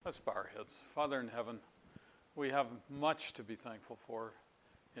Let's bow our heads. Father in heaven, we have much to be thankful for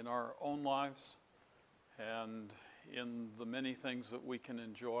in our own lives and in the many things that we can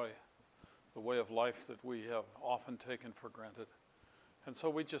enjoy, the way of life that we have often taken for granted. And so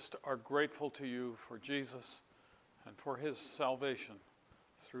we just are grateful to you for Jesus and for his salvation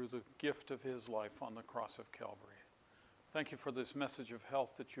through the gift of his life on the cross of Calvary. Thank you for this message of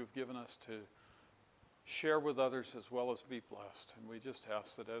health that you've given us to share with others as well as be blessed. And we just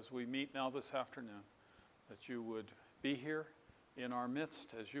ask that as we meet now this afternoon, that you would be here in our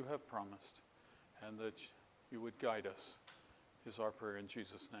midst as you have promised, and that you would guide us, is our prayer in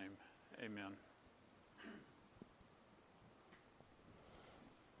Jesus' name. Amen.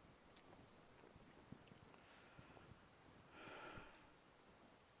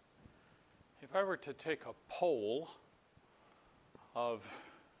 If I were to take a poll of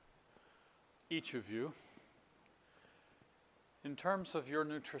each of you, in terms of your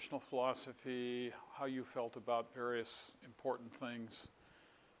nutritional philosophy, how you felt about various important things,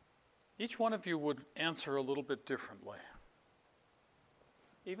 each one of you would answer a little bit differently,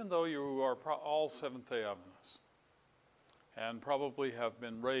 even though you are all Seventh-day Adventists and probably have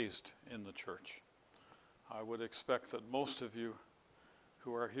been raised in the church. I would expect that most of you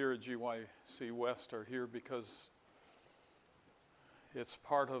who are here at GYC West are here because it's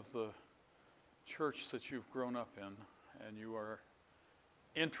part of the church that you've grown up in, and you are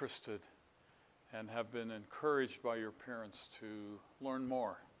interested and have been encouraged by your parents to learn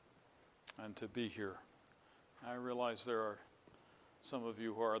more and to be here. I realize there are some of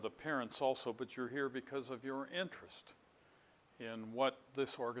you who are the parents also, but you're here because of your interest in what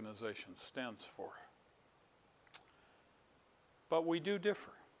this organization stands for. But we do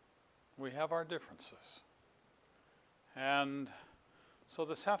differ. We have our differences. And so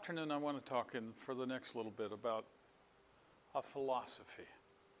this afternoon I want to talk for the next little bit about a philosophy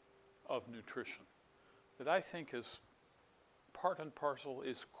of nutrition that I think is part and parcel,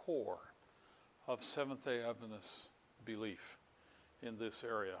 is core of Seventh-day Adventist belief in this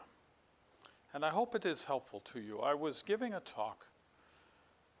area. And I hope it is helpful to you. I was giving a talk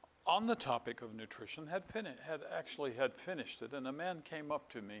on the topic of nutrition, had finished it, and a man came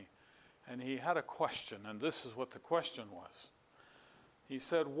up to me and he had a question, and this is what the question was. He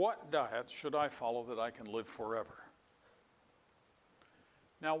said, "What diet should I follow that I can live forever?"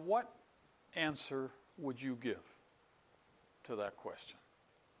 Now, what answer would you give to that question?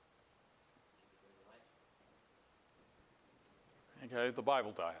 Okay, the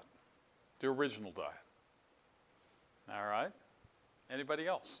Bible diet, the original diet. All right. Anybody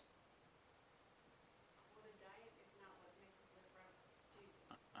else? Well, the diet is not what makes us live forever. It's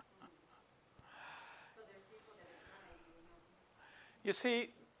Jesus. So there's people that are trying, You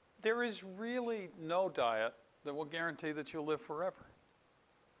see, there is really no diet that will guarantee that you'll live forever.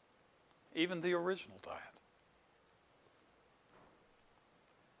 Even the original diet.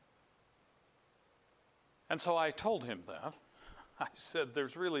 And so I told him that. I said,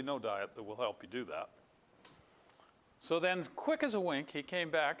 there's really no diet that will help you do that. So then, quick as a wink, he came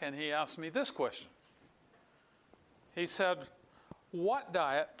back and he asked me this question. He said, "What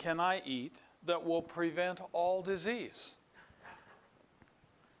diet can I eat that will prevent all disease?"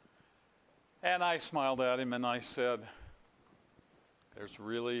 And I smiled at him and I said, there's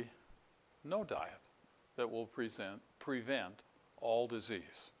really no diet that will prevent all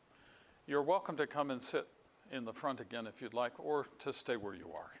disease. You're welcome to come and sit in the front again if you'd like, or to stay where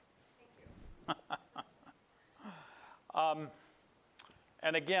you are. Thank you.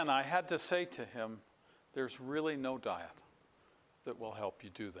 And again, I had to say to him, there's really no diet that will help you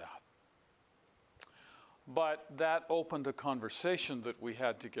do that. But that opened a conversation that we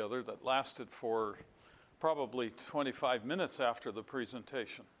had together that lasted for probably 25 minutes after the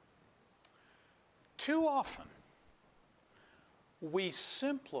presentation. Too often, we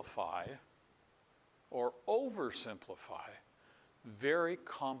simplify or oversimplify very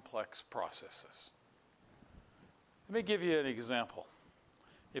complex processes. Let me give you an example.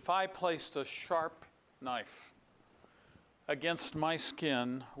 If I placed a sharp knife against my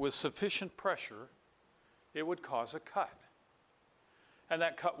skin with sufficient pressure, it would cause a cut. And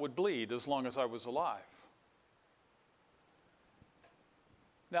that cut would bleed as long as I was alive.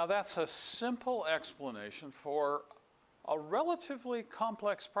 Now that's a simple explanation for a relatively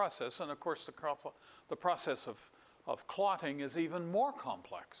complex process, and of course the process of clotting is even more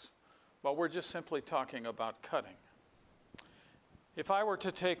complex, but we're just simply talking about cutting. If I were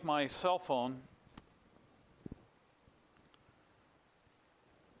to take my cell phone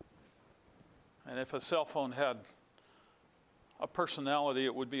and if a cell phone had a personality,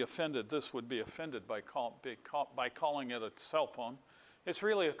 it would be offended. This would be offended by calling it a cell phone. It's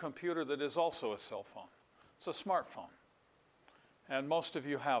really a computer that is also a cell phone. It's a smartphone. And most of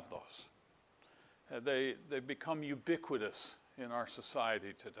you have those. They become ubiquitous in our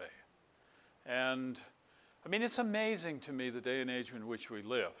society today. And I mean, it's amazing to me the day and age in which we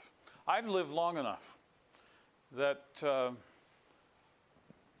live. I've lived long enough that,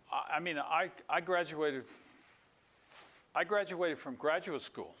 I graduated from graduate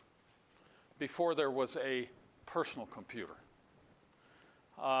school before there was a personal computer.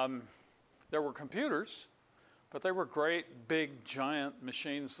 There were computers, but they were great, big, giant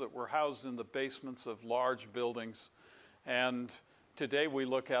machines that were housed in the basements of large buildings. And today we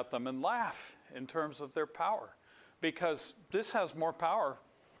look at them and laugh in terms of their power, because this has more power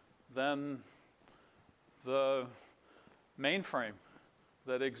than the mainframe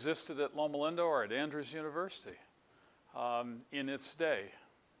that existed at Loma Linda or at Andrews University in its day.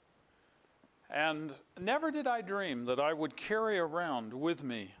 And never did I dream that I would carry around with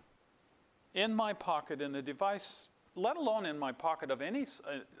me in my pocket in a device, let alone in my pocket of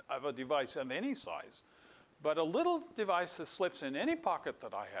a device of any size, but a little device that slips in any pocket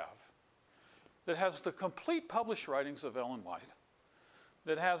that I have, that has the complete published writings of Ellen White,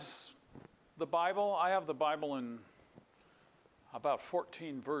 that has the Bible. I have the Bible in about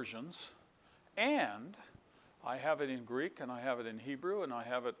 14 versions, and I have it in Greek, and I have it in Hebrew, and I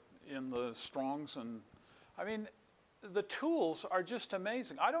have it in the Strongs, and I mean, the tools are just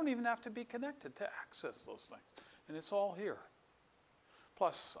amazing. I don't even have to be connected to access those things, and it's all here.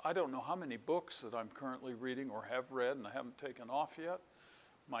 Plus, I don't know how many books that I'm currently reading or have read and I haven't taken off yet.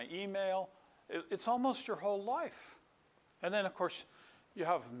 My email, it's almost your whole life. And then, of course, you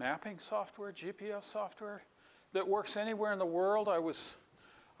have mapping software, GPS software that works anywhere in the world. I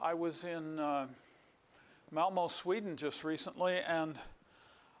was in Malmo, Sweden just recently, and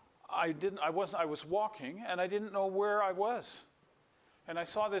I was walking and I didn't know where I was. And I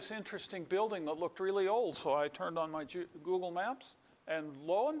saw this interesting building that looked really old, so I turned on my Google Maps, and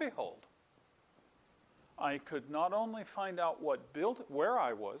lo and behold, I could not only find out where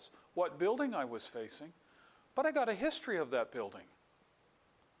I was, what building I was facing, but I got a history of that building,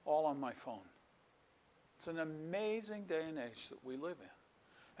 all on my phone. It's an amazing day and age that we live in.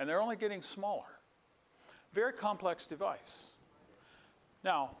 And they're only getting smaller. Very complex device.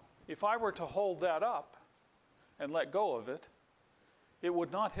 Now, if I were to hold that up and let go of it, it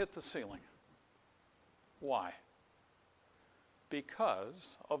would not hit the ceiling. Why?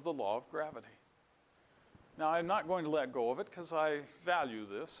 Because of the law of gravity. Now, I'm not going to let go of it because I value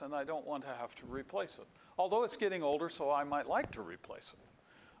this and I don't want to have to replace it. Although it's getting older, so I might like to replace it.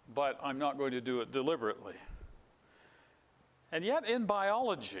 But I'm not going to do it deliberately. And yet in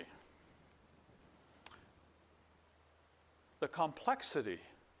biology, the complexity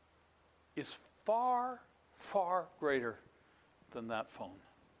is far, far greater than that phone.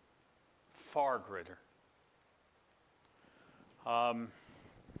 Far greater.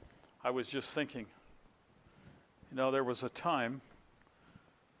 I was just thinking, there was a time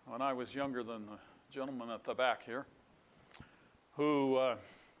when I was younger than the gentleman at the back here, who,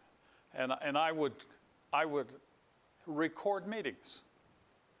 and I would record meetings.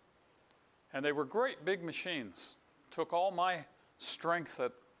 And they were great big machines. Took all my strength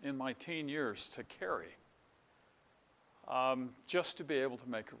in my teen years to carry, just to be able to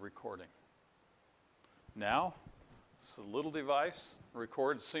make a recording. Now, it's a little device,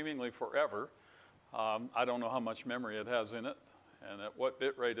 records seemingly forever. I don't know how much memory it has in it and at what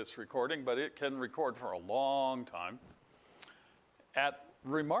bit rate it's recording, but it can record for a long time at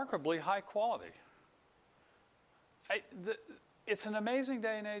remarkably high quality. It's an amazing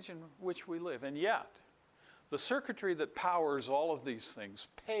day and age in which we live, and yet the circuitry that powers all of these things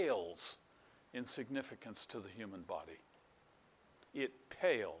pales in significance to the human body. It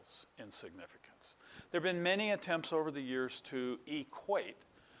pales in significance. There have been many attempts over the years to equate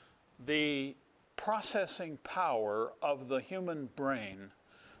the processing power of the human brain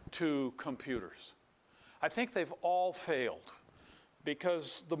to computers. I think they've all failed,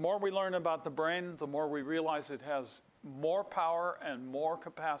 because the more we learn about the brain, the more we realize it has more power and more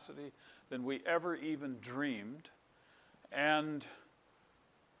capacity than we ever even dreamed. And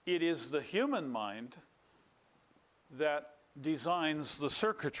it is the human mind that designs the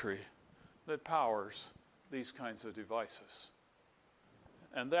circuitry that powers these kinds of devices.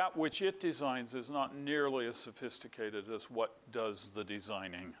 And that which it designs is not nearly as sophisticated as what does the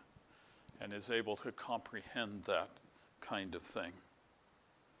designing and is able to comprehend that kind of thing.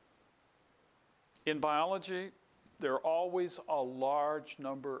 In biology, there are always a large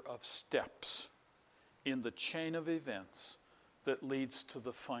number of steps in the chain of events that leads to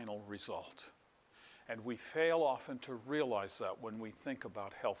the final result. And we fail often to realize that when we think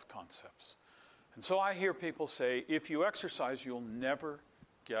about health concepts. And so I hear people say, if you exercise, you'll never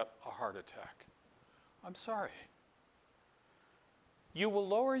get a heart attack. I'm sorry. You will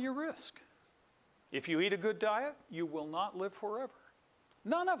lower your risk. If you eat a good diet, you will not live forever.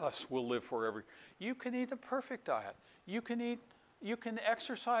 None of us will live forever. You can eat a perfect diet. You can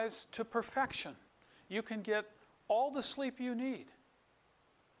exercise to perfection. You can get all the sleep you need.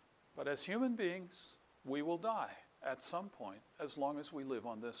 But as human beings, we will die at some point as long as we live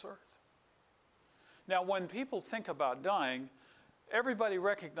on this earth. Now, when people think about dying, everybody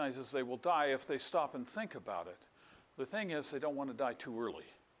recognizes they will die if they stop and think about it. The thing is, they don't want to die too early,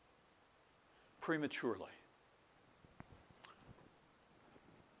 prematurely.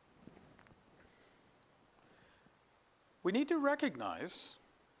 We need to recognize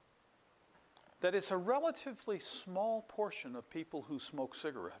that it's a relatively small portion of people who smoke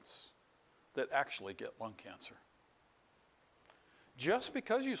cigarettes that actually get lung cancer. Just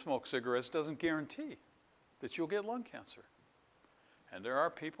because you smoke cigarettes doesn't guarantee that you'll get lung cancer. And there are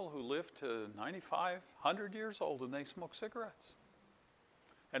people who live to 95, 100 years old and they smoke cigarettes.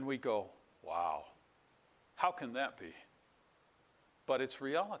 And we go, wow, how can that be? But it's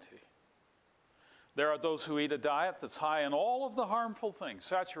reality. There are those who eat a diet that's high in all of the harmful things: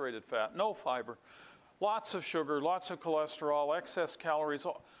 saturated fat, no fiber, lots of sugar, lots of cholesterol, excess calories,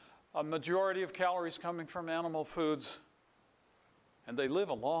 a majority of calories coming from animal foods, and they live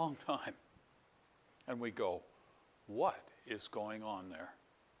a long time. And we go, what is going on there?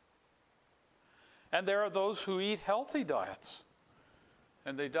 And there are those who eat healthy diets,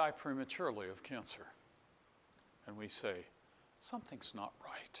 and they die prematurely of cancer. And we say, something's not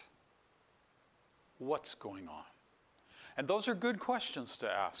right. What's going on? And those are good questions to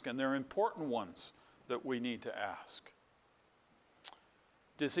ask, and they're important ones that we need to ask.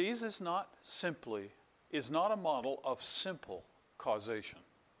 Disease is not a model of simple causation.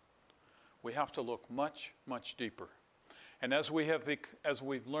 We have to look much, much deeper. And as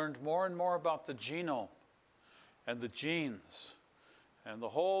we've learned more and more about the genome and the genes, and the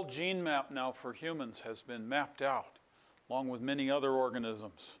whole gene map now for humans has been mapped out, along with many other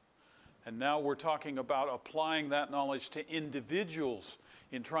organisms. And now we're talking about applying that knowledge to individuals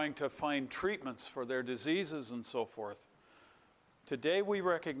in trying to find treatments for their diseases and so forth. Today we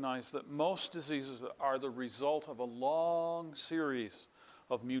recognize that most diseases are the result of a long series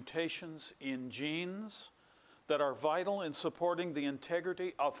of mutations in genes that are vital in supporting the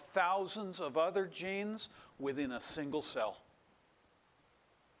integrity of thousands of other genes within a single cell.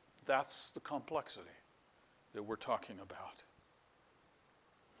 That's the complexity that we're talking about.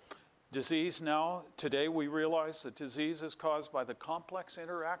 Disease now, today we realize that disease is caused by the complex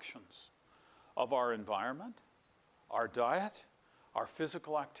interactions of our environment, our diet, our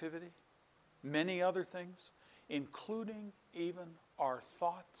physical activity, many other things, including even our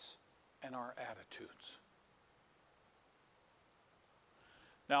thoughts and our attitudes.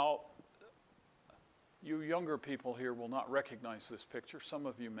 Now, you younger people here will not recognize this picture. Some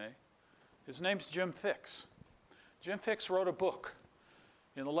of you may. His name's Jim Fixx. Jim Fixx wrote a book.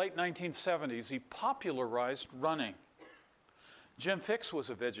 In the late 1970s, he popularized running. Jim Fixx was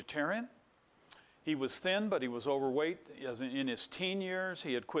a vegetarian. He was thin, but he was overweight. In his teen years,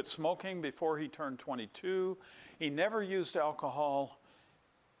 he had quit smoking before he turned 22. He never used alcohol.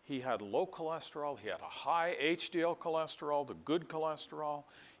 He had low cholesterol. He had a high HDL cholesterol, the good cholesterol.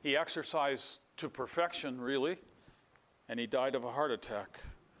 He exercised to perfection, really, and he died of a heart attack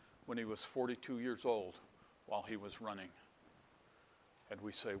when he was 42 years old while he was running. And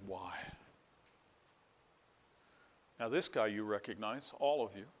we say, why? Now this guy you recognize, all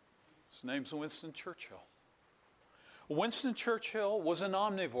of you. His name's Winston Churchill. Winston Churchill was an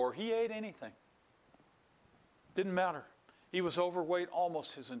omnivore. He ate anything. Didn't matter. He was overweight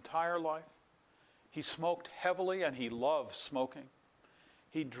almost his entire life. He smoked heavily, and he loved smoking.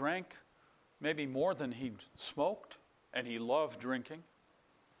 He drank maybe more than he smoked, and he loved drinking.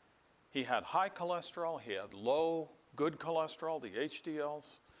 He had high cholesterol. He had low, good cholesterol, the HDLs.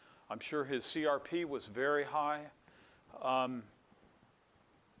 I'm sure his CRP was very high.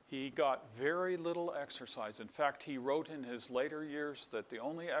 He got very little exercise. In fact, he wrote in his later years that the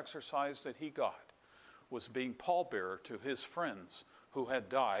only exercise that he got was being pallbearer to his friends who had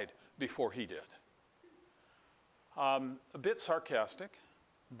died before he did. A bit sarcastic,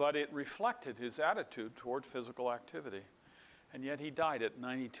 but it reflected his attitude toward physical activity. And yet he died at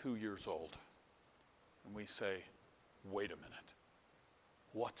 92 years old. And we say, wait a minute,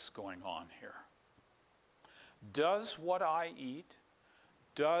 what's going on here? Does what I eat,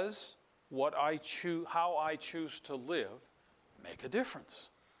 does what I choose, how I choose to live, make a difference?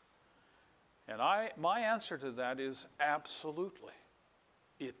 And my answer to that is absolutely.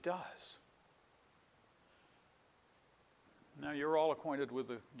 It does. Now, you're all acquainted with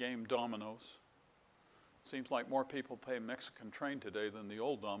the game dominoes. Seems like more people play Mexican Train today than the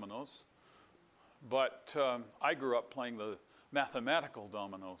old dominoes. But I grew up playing the mathematical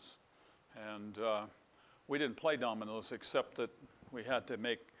dominoes. And we didn't play dominoes except that we had to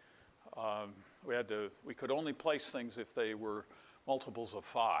make, we could only place things if they were multiples of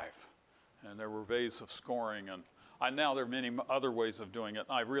 5. And there were ways of scoring. And now there are many other ways of doing it,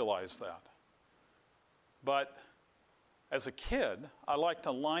 and I realize that. But as a kid, I liked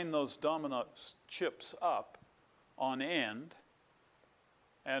to line those domino chips up on end,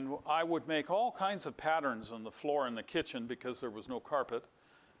 and I would make all kinds of patterns on the floor in the kitchen because there was no carpet.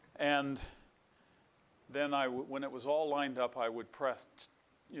 And then when it was all lined up, I would press,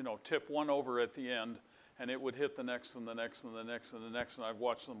 tip one over at the end, and it would hit the next and the next and the next and the next, and I'd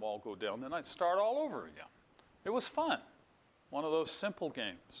watch them all go down. Then I'd start all over again. It was fun. One of those simple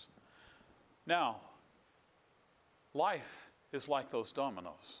games. Now, life is like those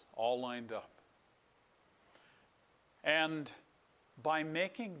dominoes, all lined up. And by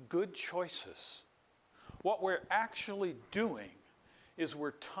making good choices, what we're actually doing is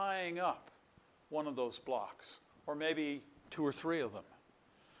we're tying up one of those blocks, or maybe 2 or 3 of them.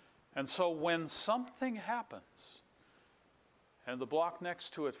 And so when something happens and the block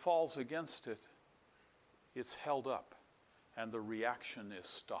next to it falls against it, it's held up and the reaction is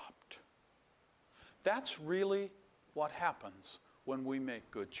stopped. That's really what happens when we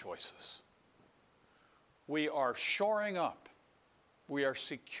make good choices. We are shoring up, we are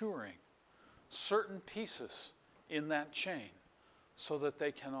securing certain pieces in that chain so that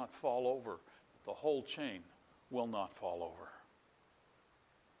they cannot fall over. The whole chain will not fall over.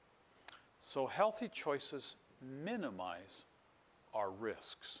 So healthy choices minimize our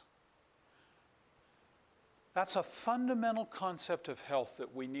risks. That's a fundamental concept of health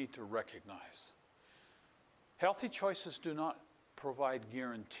that we need to recognize. Healthy choices do not provide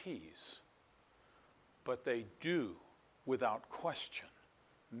guarantees, but they do, without question,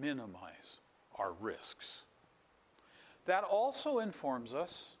 minimize our risks. That also informs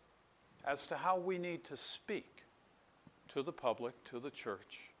us as to how we need to speak to the public, to the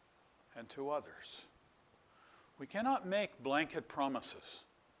church, and to others. We cannot make blanket promises.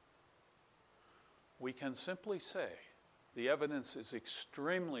 We can simply say the evidence is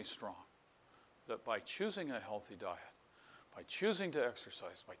extremely strong that by choosing a healthy diet, by choosing to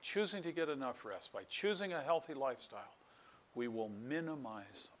exercise, by choosing to get enough rest, by choosing a healthy lifestyle, we will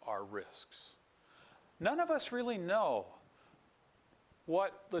minimize our risks. None of us really know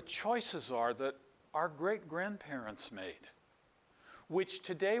what the choices are that our great-grandparents made, which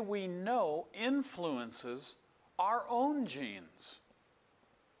today we know influences our own genes.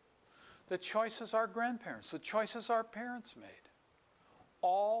 The choices our grandparents, the choices our parents made,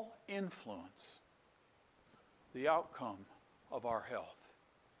 all influence the outcome of our health.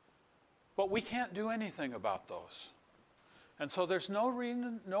 But we can't do anything about those. And so there's no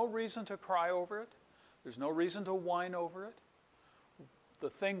reason to cry over it. There's no reason to whine over it. The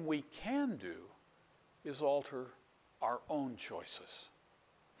thing we can do is alter our own choices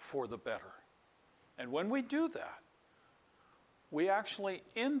for the better. And when we do that, we actually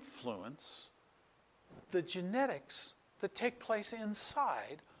influence the genetics that take place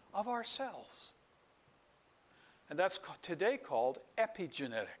inside of our cells. And that's today called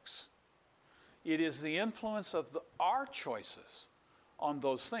epigenetics. It is the influence of our choices on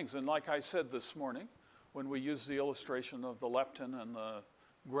those things. And like I said this morning, when we used the illustration of the leptin and the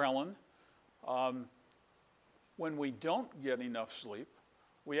ghrelin, when we don't get enough sleep,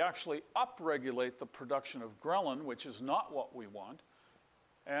 we actually upregulate the production of ghrelin, which is not what we want,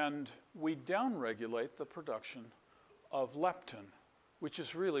 and we downregulate the production of leptin, which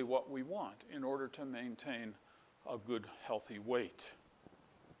is really what we want in order to maintain a good, healthy weight.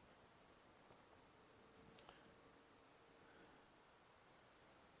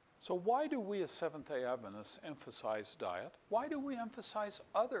 So why do we as Seventh-day Adventists emphasize diet? Why do we emphasize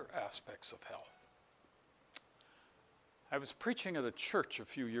other aspects of health? I was preaching at a church a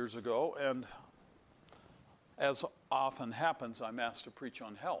few years ago, and as often happens, I'm asked to preach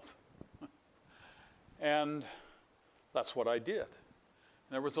on health. And that's what I did.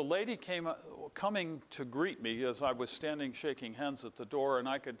 There was a lady coming to greet me as I was standing shaking hands at the door, and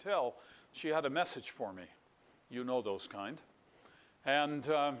I could tell she had a message for me. You know those kind. And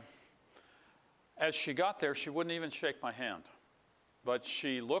as she got there, she wouldn't even shake my hand. But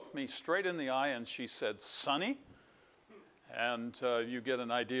she looked me straight in the eye and she said, "Sonny," and you get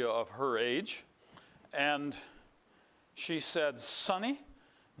an idea of her age. And she said, "Sonny,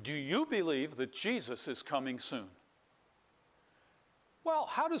 Do you believe that Jesus is coming soon? Well,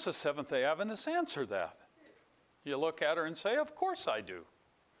 how does a Seventh-day Adventist answer that? You look at her and say, of course I do.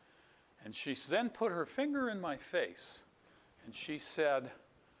 And she then put her finger in my face and she said,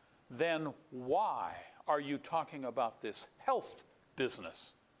 then why are you talking about this health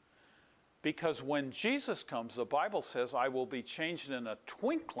business? Because when Jesus comes, the Bible says, I will be changed in a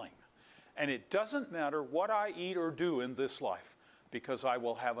twinkling. And it doesn't matter what I eat or do in this life, because I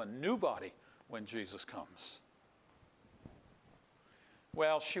will have a new body when Jesus comes.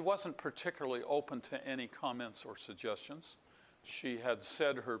 Well, she wasn't particularly open to any comments or suggestions. She had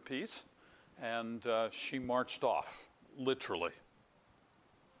said her piece, and she marched off, literally.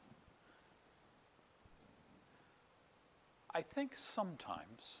 I think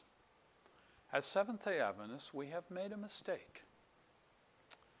sometimes, as Seventh-day Adventists, we have made a mistake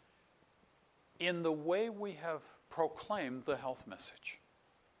in the way we have proclaimed the health message.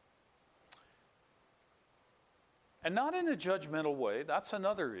 And not in a judgmental way, that's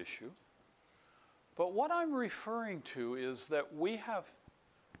another issue. But what I'm referring to is that we have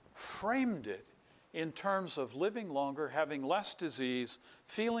framed it in terms of living longer, having less disease,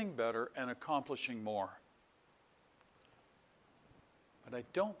 feeling better, and accomplishing more. But I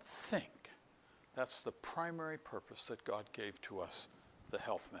don't think that's the primary purpose that God gave to us, the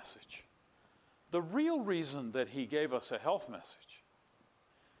health message. The real reason that he gave us a health message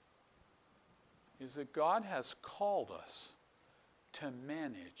is that God has called us to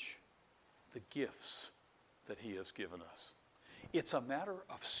manage the gifts that he has given us. It's a matter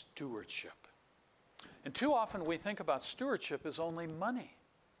of stewardship. And too often we think about stewardship as only money.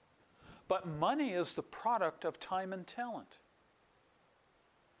 But money is the product of time and talent.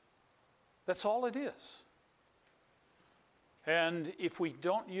 That's all it is. And if we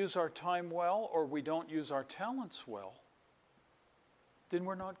don't use our time well, or we don't use our talents well, then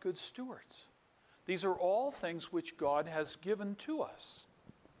we're not good stewards. These are all things which God has given to us.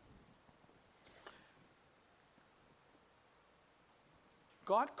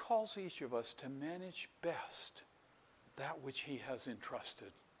 God calls each of us to manage best that which he has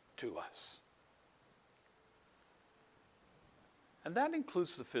entrusted to us. And that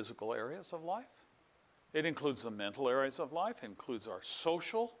includes the physical areas of life. It includes the mental areas of life. It includes our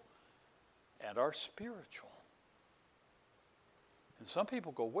social and our spiritual. And some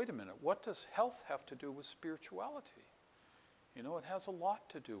people go, wait a minute, what does health have to do with spirituality? You know, it has a lot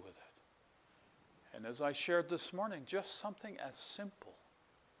to do with it. And as I shared this morning, just something as simple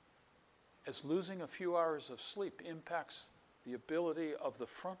as losing a few hours of sleep impacts the ability of the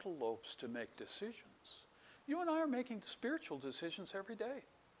frontal lobes to make decisions. You and I are making spiritual decisions every day.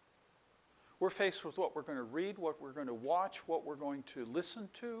 We're faced with what we're going to read, what we're going to watch, what we're going to listen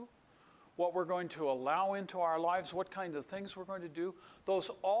to, what we're going to allow into our lives, what kind of things we're going to do.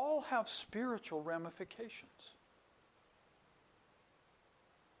 Those all have spiritual ramifications.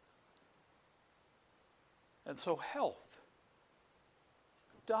 And so health,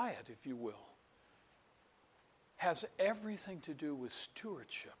 diet, if you will, has everything to do with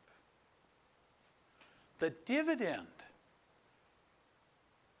stewardship. The dividend,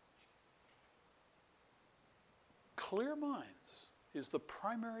 clear minds, is the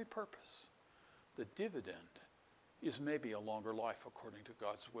primary purpose. The dividend is maybe a longer life according to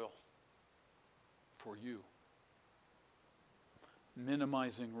God's will for you.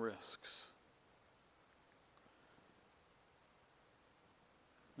 Minimizing risks.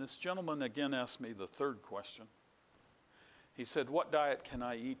 This gentleman again asked me the third question. He said, what diet can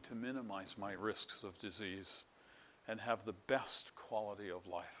I eat to minimize my risks of disease and have the best quality of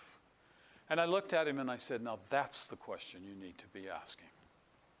life? And I looked at him and I said, now that's the question you need to be asking.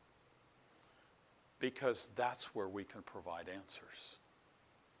 Because that's where we can provide answers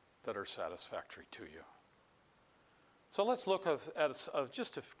that are satisfactory to you. So let's look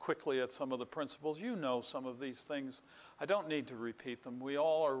just quickly at some of the principles. You know some of these things. I don't need to repeat them. We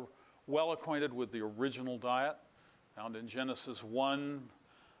all are well acquainted with the original diet, found in Genesis 1,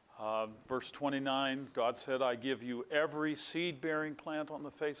 verse 29. God said, I give you every seed-bearing plant on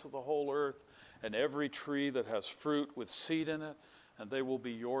the face of the whole earth, and every tree that has fruit with seed in it, and they will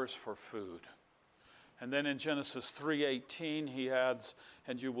be yours for food. And then in Genesis 3:18, he adds,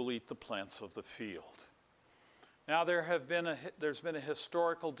 and you will eat the plants of the field. Now there's been a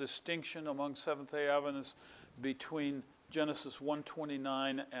historical distinction among Seventh-day Adventists between Genesis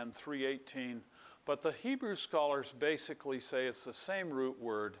 1:29 and 3:18, but the Hebrew scholars basically say it's the same root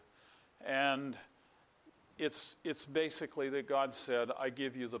word, and it's basically that God said, I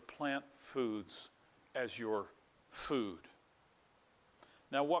give you the plant foods as your food.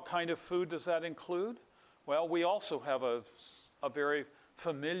 Now what kind of food does that include? Well, we also have a very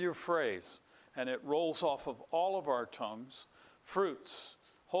familiar phrase, and it rolls off of all of our tongues: fruits,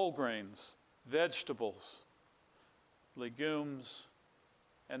 whole grains, vegetables, legumes,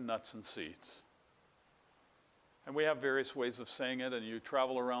 and nuts and seeds. And we have various ways of saying it, and you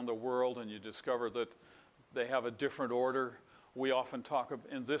travel around the world and you discover that they have a different order. We often talk,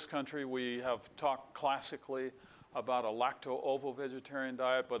 in this country, we have talked classically about a lacto-ovo-vegetarian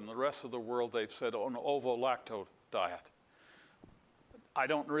diet, but in the rest of the world they've said an ovo-lacto diet. I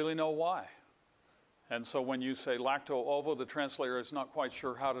don't really know why. And so when you say lacto-ovo, the translator is not quite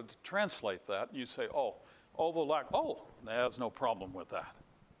sure how to translate that. You say, oh, ovo-lacto, oh, there's no problem with that.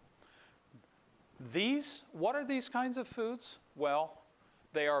 What are these kinds of foods? Well,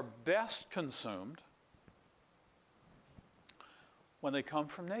 they are best consumed when they come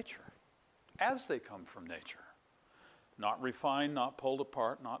from nature, as they come from nature. Not refined, not pulled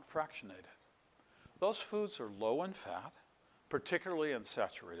apart, not fractionated. Those foods are low in fat, particularly in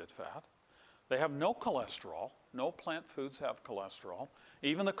saturated fat. They have no cholesterol. No plant foods have cholesterol.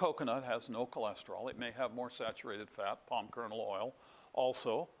 Even the coconut has no cholesterol. It may have more saturated fat, palm kernel oil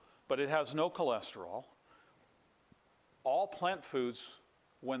also, but it has no cholesterol. All plant foods,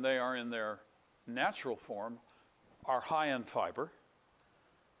 when they are in their natural form, are high in fiber.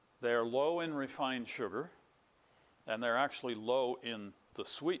 They are low in refined sugar, and they're actually low in the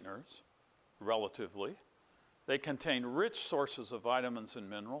sweeteners, relatively. They contain rich sources of vitamins and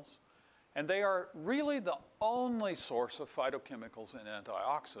minerals, and they are really the only source of phytochemicals and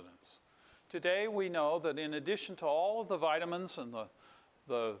antioxidants. Today we know that in addition to all of the vitamins and the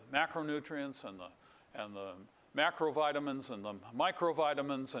macronutrients and the macrovitamins and the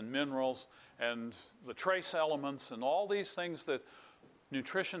microvitamins and minerals and the trace elements and all these things that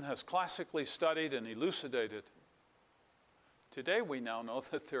nutrition has classically studied and elucidated, today we now know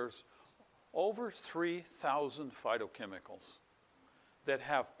that there's over 3,000 phytochemicals that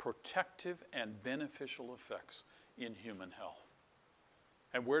have protective and beneficial effects in human health.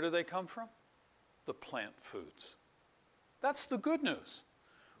 And where do they come from? The plant foods. That's the good news.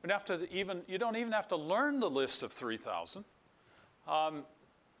 You don't even have to learn the list of 3,000.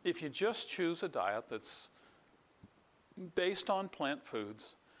 If you just choose a diet that's based on plant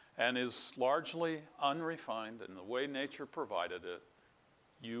foods and is largely unrefined in the way nature provided it,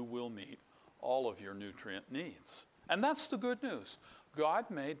 you will meet all of your nutrient needs. And that's the good news. God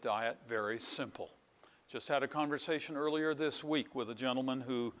made diet very simple. Just had a conversation earlier this week with a gentleman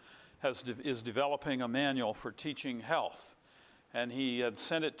who is developing a manual for teaching health. And he had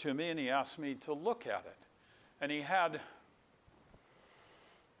sent it to me and he asked me to look at it. And he had,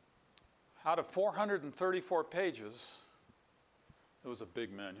 out of 434 pages, it was a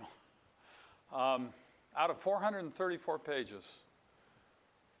big manual, out of 434 pages,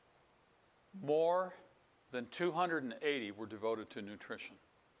 more than 280 were devoted to nutrition.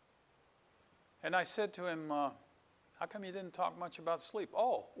 And I said to him, how come you didn't talk much about sleep?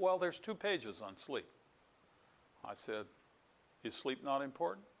 Oh, well, there's 2 pages on sleep. I said, is sleep not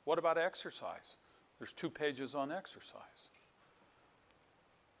important? What about exercise? There's 2 pages on exercise.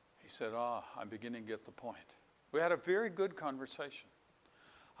 He said, I'm beginning to get the point. We had a very good conversation.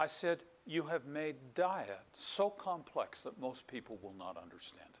 I said, you have made diet so complex that most people will not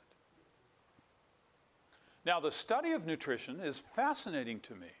understand it. Now, the study of nutrition is fascinating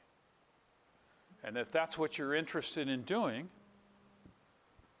to me. And if that's what you're interested in doing,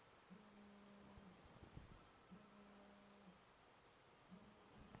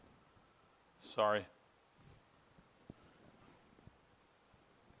 sorry,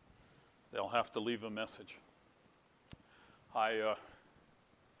 they'll have to leave a message. I've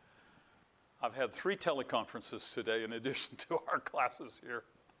had 3 teleconferences today in addition to our classes here.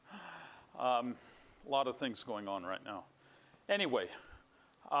 A lot of things going on right now. Anyway,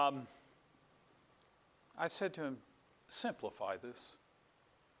 I said to him, simplify this.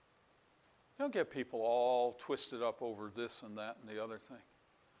 Don't get people all twisted up over this and that and the other thing.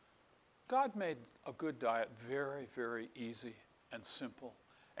 God made a good diet very, very easy and simple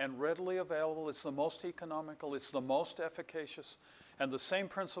and readily available. It's the most economical, it's the most efficacious, and the same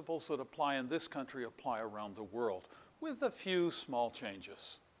principles that apply in this country apply around the world, with a few small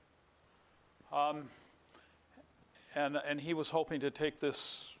changes. And he was hoping to take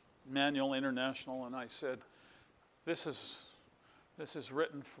this manual international, and I said, this is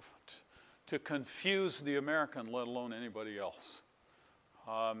written to confuse the American, let alone anybody else.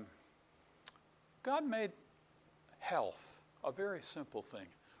 God made health a very simple thing.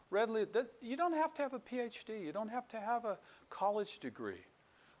 You don't have to have a PhD. You don't have to have a college degree.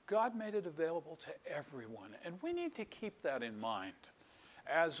 God made it available to everyone, and we need to keep that in mind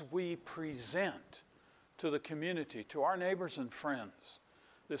as we present to the community, to our neighbors and friends,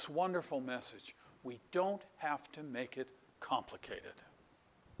 this wonderful message. We don't have to make it complicated.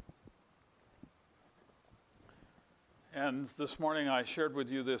 And this morning I shared with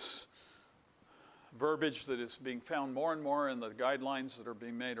you this verbiage that is being found more and more in the guidelines that are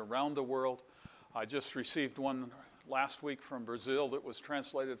being made around the world. I just received one last week from Brazil that was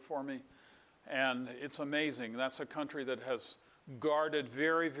translated for me, and it's amazing. That's a country that has guarded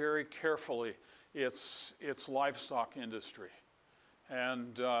very, very carefully its livestock industry.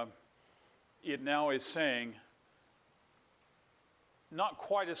 And it now is saying, not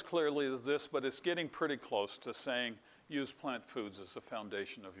quite as clearly as this, but it's getting pretty close to saying, use plant foods as the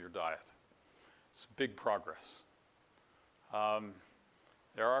foundation of your diet. It's big progress.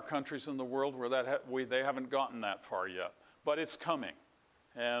 There are countries in the world where they haven't gotten that far yet, but it's coming,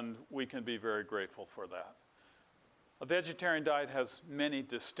 and we can be very grateful for that. A vegetarian diet has many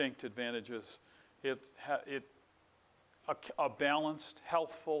distinct advantages. A balanced,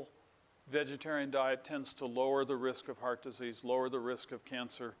 healthful vegetarian diet tends to lower the risk of heart disease, lower the risk of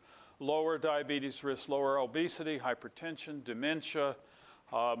cancer, lower diabetes risk, lower obesity, hypertension, dementia,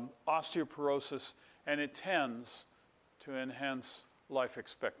 osteoporosis, and it tends to enhance life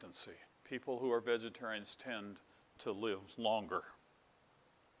expectancy. People who are vegetarians tend to live longer.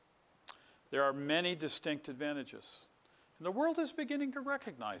 There are many distinct advantages, and the world is beginning to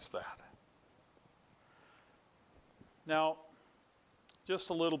recognize that. Now, just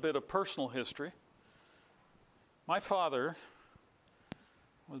a little bit of personal history. My father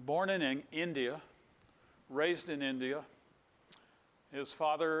was born in India, raised in India. His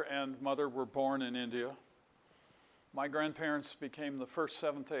father and mother were born in India. My grandparents became the first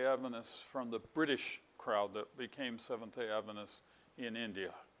Seventh-day Adventists from the British crowd that became Seventh-day Adventists in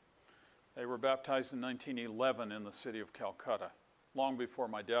India. They were baptized in 1911 in the city of Calcutta, long before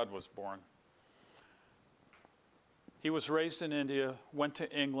my dad was born. He was raised in India, went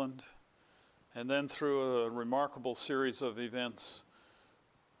to England, and then through a remarkable series of events,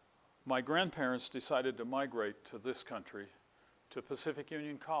 my grandparents decided to migrate to this country, to Pacific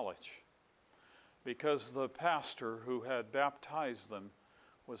Union College, because the pastor who had baptized them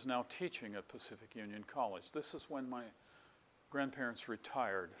was now teaching at Pacific Union College. This is when my grandparents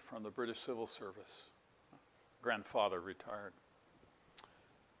retired from the British Civil Service. Grandfather retired.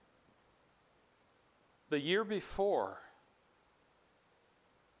 The year before,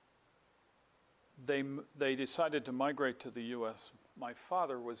 they decided to migrate to the U.S. My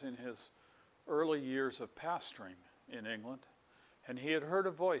father was in his early years of pastoring in England, and he had heard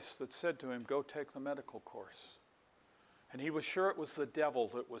a voice that said to him, go take the medical course. And he was sure it was the devil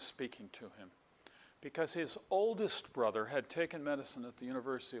that was speaking to him, because his oldest brother had taken medicine at the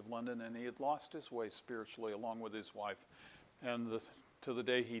University of London, and he had lost his way spiritually along with his wife. And to the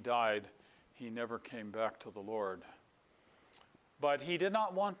day he died, he never came back to the Lord. But he did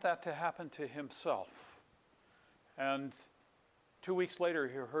not want that to happen to himself. And 2 weeks later,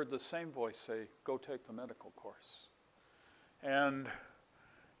 he heard the same voice say, go take the medical course. And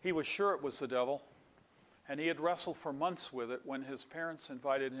he was sure it was the devil, and he had wrestled for months with it when his parents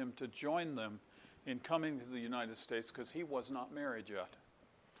invited him to join them in coming to the United States, because he was not married yet.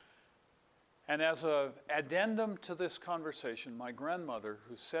 And as an addendum to this conversation, my grandmother,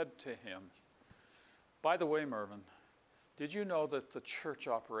 who said to him, by the way, Mervyn, did you know that the church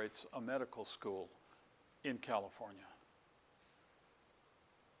operates a medical school in California?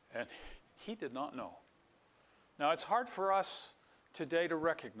 And he did not know. Now, it's hard for us today to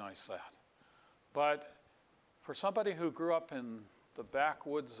recognize that. But for somebody who grew up in the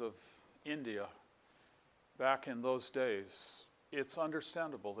backwoods of India back in those days, it's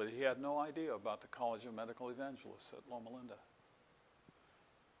understandable that he had no idea about the College of Medical Evangelists at Loma Linda.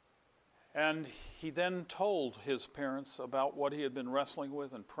 And he then told his parents about what he had been wrestling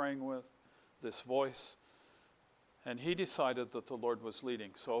with and praying with, this voice. And he decided that the Lord was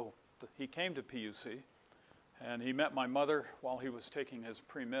leading. So he came to PUC, and he met my mother while he was taking his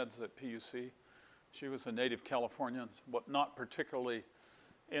pre-meds at PUC. She was a native Californian, but not particularly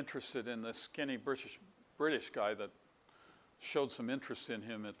interested in this skinny British guy that showed some interest in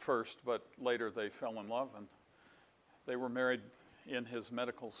him at first, but later they fell in love, and they were married in his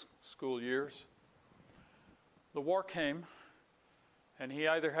medical school years. The war came, and he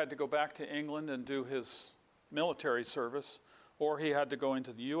either had to go back to England and do his military service, or he had to go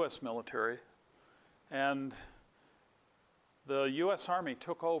into the U.S. military. And the U.S. Army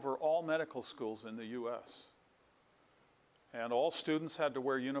took over all medical schools in the U.S. And all students had to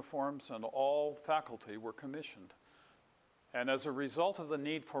wear uniforms, and all faculty were commissioned. And as a result of the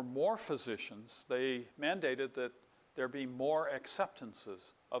need for more physicians, they mandated that there be more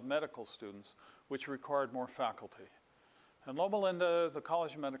acceptances of medical students, which required more faculty. And Loma Linda, the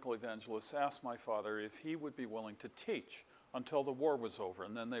College of Medical Evangelists, asked my father if he would be willing to teach until the war was over,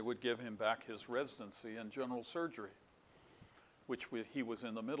 and then they would give him back his residency in general surgery, which he was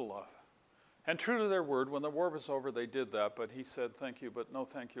in the middle of. And true to their word, when the war was over, they did that, but he said, thank you, but no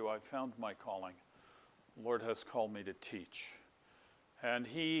thank you, I've found my calling. The Lord has called me to teach. And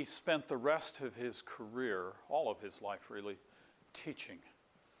he spent the rest of his career, all of his life really, teaching.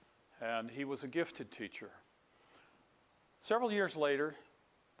 And he was a gifted teacher. Several years later,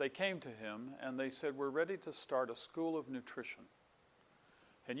 they came to him and they said, we're ready to start a school of nutrition.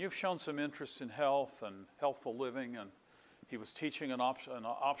 And you've shown some interest in health and healthful living. And he was teaching an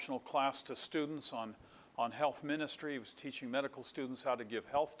optional class to students on health ministry. He was teaching medical students how to give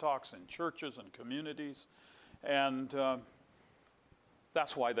health talks in churches and communities. And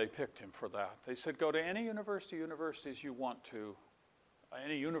that's why they picked him for that. They said, go to any universities you want to,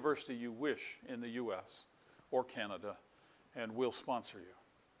 any university you wish in the US or Canada, and we'll sponsor you.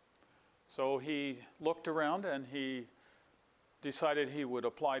 So he looked around and he decided he would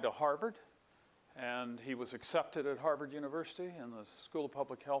apply to Harvard, and he was accepted at Harvard University in the School of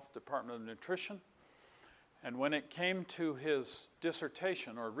Public Health, Department of Nutrition. And when it came to his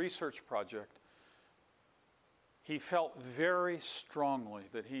dissertation or research project, he felt very strongly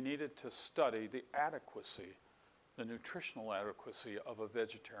that he needed to study the adequacy, the nutritional adequacy of a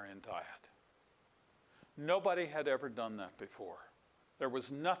vegetarian diet. Nobody had ever done that before. There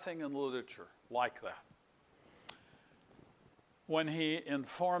was nothing in the literature like that. When he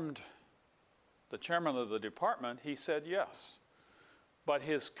informed the chairman of the department, he said yes, but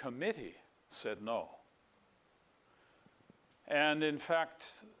his committee said no. And in fact,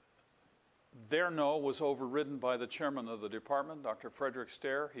 their no was overridden by the chairman of the department, Dr. Frederick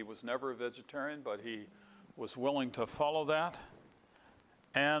Stair. He was never a vegetarian, but he was willing to follow that.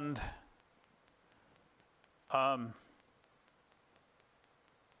 And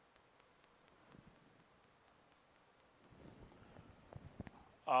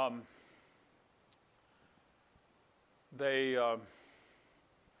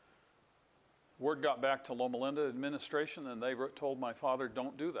word got back to Loma Linda administration, and they told my father,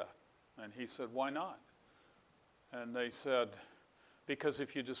 don't do that. And he said, why not? And they said, because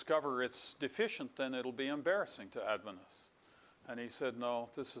if you discover it's deficient, then it'll be embarrassing to Adventists. And he said, no,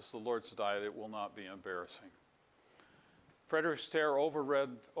 this is the Lord's diet, it will not be embarrassing. Frederick Stair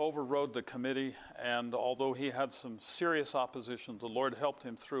overrode the committee, and although he had some serious opposition, the Lord helped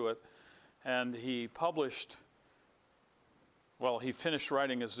him through it, and he published, well, he finished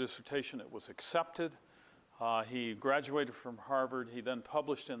writing his dissertation, it was accepted. He graduated from Harvard. He then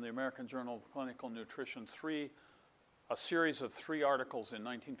published in the American Journal of Clinical Nutrition a series of 3 articles in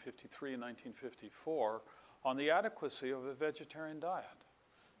 1953 and 1954 on the adequacy of a vegetarian diet.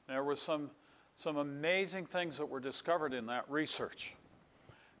 There were some amazing things that were discovered in that research,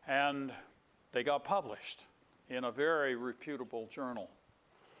 and they got published in a very reputable journal.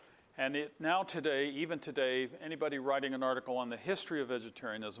 And now today, even today, anybody writing an article on the history of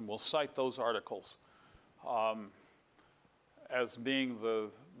vegetarianism will cite those articles as being the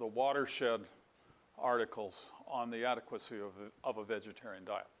watershed articles on the adequacy of a vegetarian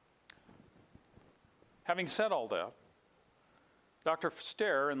diet. Having said all that, Dr.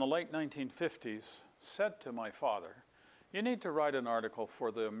 Stair in the late 1950s said to my father, you need to write an article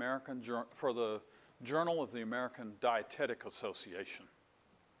for the Journal of the American Dietetic Association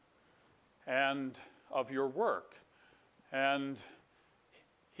and of your work. And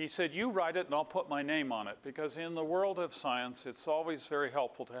he said, you write it and I'll put my name on it, because in the world of science, it's always very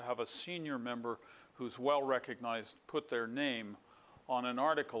helpful to have a senior member who's well recognized put their name on an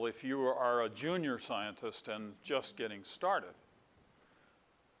article if you are a junior scientist and just getting started.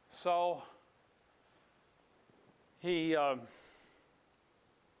 So he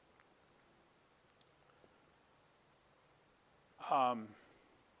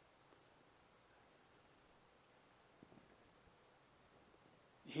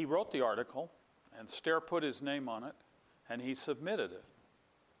wrote the article, and Stair put his name on it, and he submitted it.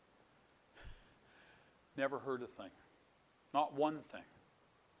 Never heard a thing. Not one thing.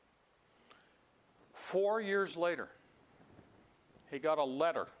 4 years later, he got a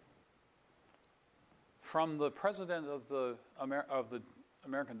letter from the president of the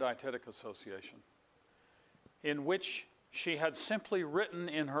American Dietetic Association, in which she had simply written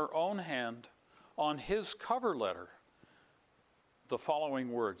in her own hand on his cover letter the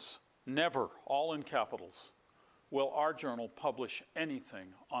following words: never, all in capitals, will our journal publish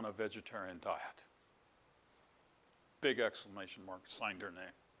anything on a vegetarian diet. Big exclamation mark, signed her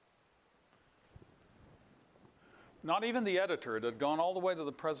name. Not even the editor. It had gone all the way to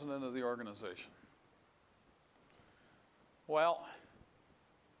the president of the organization. Well,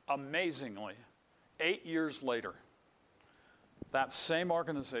 amazingly, 8 years later, that same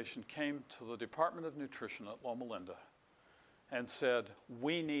organization came to the Department of Nutrition at Loma Linda and said,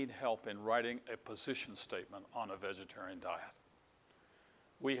 we need help in writing a position statement on a vegetarian diet.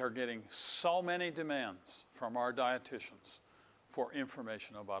 We are getting so many demands from our dietitians for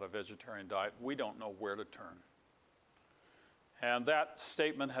information about a vegetarian diet, we don't know where to turn. And that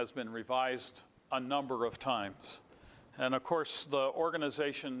statement has been revised a number of times. And of course, the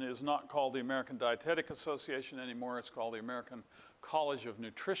organization is not called the American Dietetic Association anymore, it's called the American College of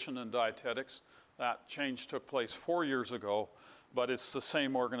Nutrition and Dietetics. That change took place 4 years ago, but it's the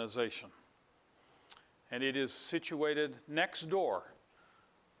same organization. And it is situated next door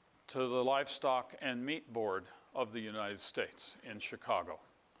to the Livestock and Meat Board of the United States in Chicago.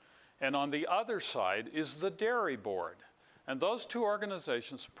 And on the other side is the Dairy Board. And those two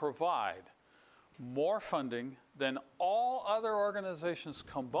organizations provide more funding than all other organizations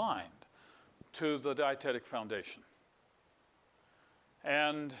combined to the Dietetic Foundation.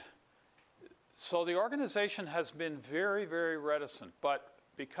 And so the organization has been very, very reticent, but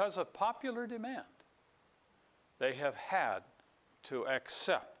because of popular demand, they have had to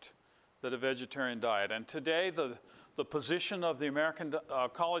accept the vegetarian diet. And today, the position of the American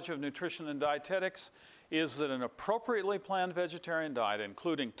College of Nutrition and Dietetics is that an appropriately planned vegetarian diet,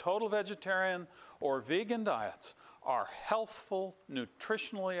 including total vegetarian or vegan diets, are healthful,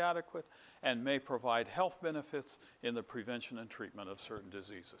 nutritionally adequate, and may provide health benefits in the prevention and treatment of certain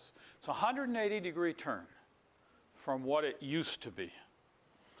diseases. It's a 180-degree turn from what it used to be.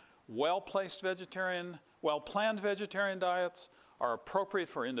 Well-planned vegetarian diets are appropriate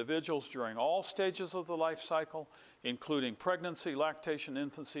for individuals during all stages of the life cycle, including pregnancy, lactation,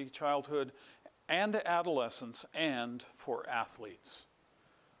 infancy, childhood, and adolescence, and for athletes.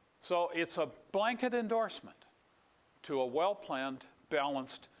 So it's a blanket endorsement to a well-planned,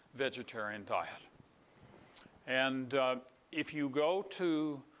 balanced vegetarian diet. And if you go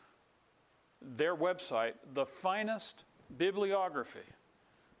to their website, the finest bibliography,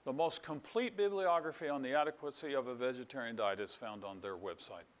 the most complete bibliography on the adequacy of a vegetarian diet is found on their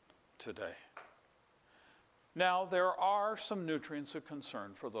website today. Now, there are some nutrients of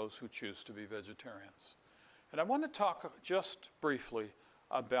concern for those who choose to be vegetarians. And I want to talk just briefly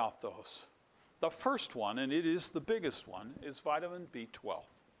about those. The first one, and it is the biggest one, is vitamin B12.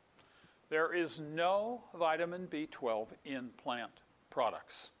 There is no vitamin B12 in plant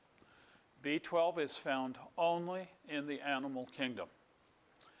products. B12 is found only in the animal kingdom.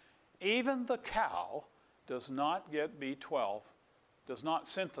 Even the cow does not get B12, does not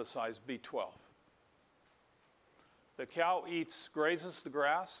synthesize B12. The cow grazes the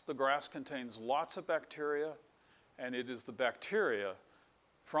grass. The grass contains lots of bacteria, and it is the bacteria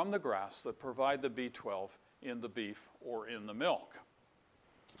from the grass that provide the B12 in the beef or in the milk.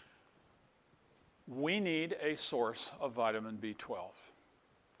 We need a source of vitamin B12.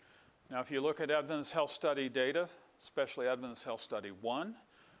 Now, if you look at Adventist Health Study data, especially Adventist Health Study 1,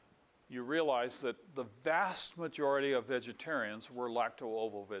 you realize that the vast majority of vegetarians were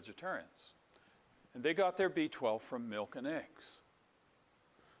lacto-ovo vegetarians. And they got their B12 from milk and eggs.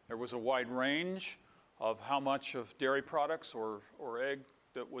 There was a wide range of how much of dairy products or egg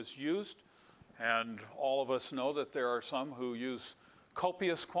that was used. And all of us know that there are some who use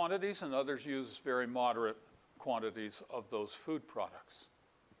copious quantities and others use very moderate quantities of those food products.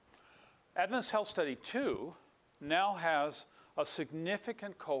 Adventist Health Study 2 now has a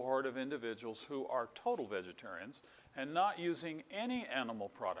significant cohort of individuals who are total vegetarians and not using any animal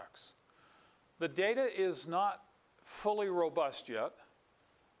products. The data is not fully robust yet,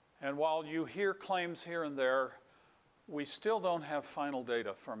 and while you hear claims here and there, we still don't have final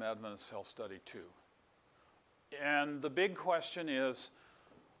data from Adventist Health Study 2. And the big question is,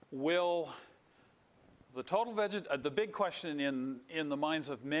 the big question in the minds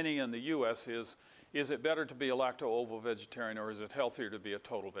of many in the U.S. is it better to be a lacto-ovo vegetarian or is it healthier to be a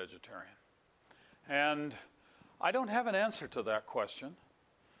total vegetarian? And I don't have an answer to that question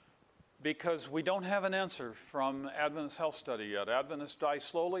because we don't have an answer from Adventist Health Study yet. Adventists die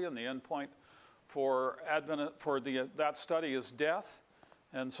slowly, and the endpoint for that study is death,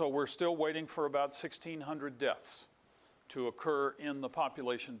 and so we're still waiting for about 1,600 deaths to occur in the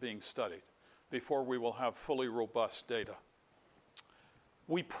population being studied before we will have fully robust data.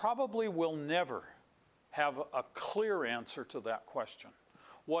 We probably will never have a clear answer to that question.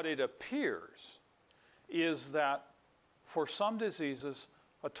 What it appears is that for some diseases,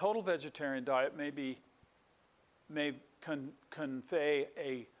 a total vegetarian diet may convey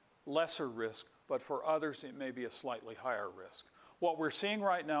a lesser risk, but for others it may be a slightly higher risk. What we're seeing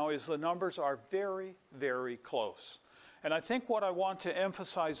right now is the numbers are very, very close. And I think what I want to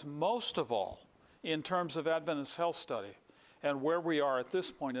emphasize most of all in terms of Adventist Health Study and where we are at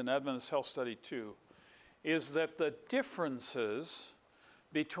this point in Adventist Health Study 2 is that the differences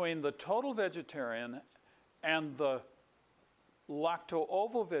between the total vegetarian and the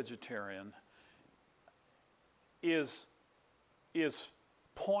lacto-ovo-vegetarian is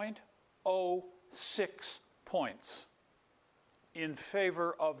 0.06 points in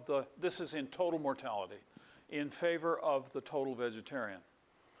favor of the, this is in total mortality, in favor of the total vegetarian.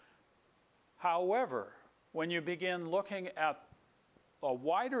 However, when you begin looking at a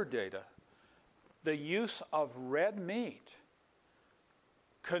wider data, the use of red meat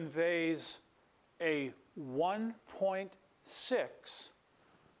conveys a 1.6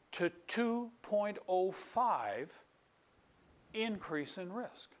 to 2.05 increase in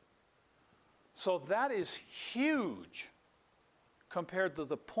risk. So that is huge compared to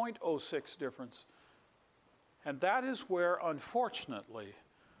the 0.06 difference. And that is where, unfortunately,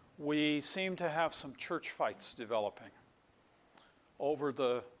 we seem to have some church fights developing over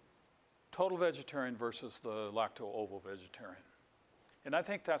the total vegetarian versus the lacto-ovo-vegetarian. And I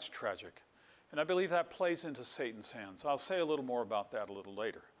think that's tragic. And I believe that plays into Satan's hands. I'll say a little more about that a little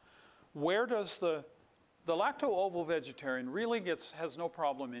later. Where does the lacto-ovo-vegetarian really has no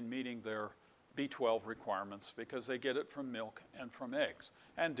problem in meeting their B12 requirements because they get it from milk and from eggs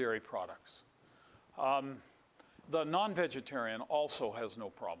and dairy products. The non-vegetarian also has no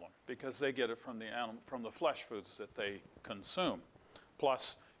problem because they get it from the flesh foods that they consume.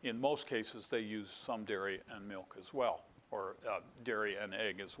 Plus, in most cases, they use some dairy and milk as well, or dairy and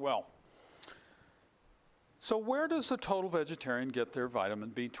egg as well. So where does the total vegetarian get their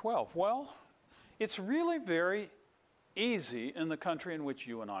vitamin B12? Well, it's really very easy in the country in which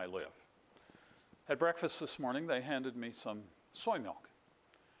you and I live. At breakfast this morning, they handed me some soy milk.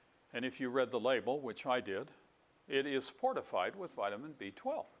 And if you read the label, which I did, it is fortified with vitamin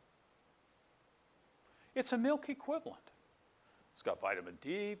B12. It's a milk equivalent. It's got vitamin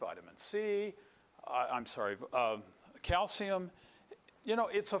D, vitamin C, calcium. You know,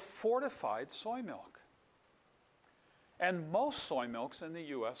 it's a fortified soy milk. And most soy milks in the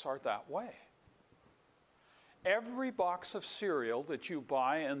U.S. are that way. Every box of cereal that you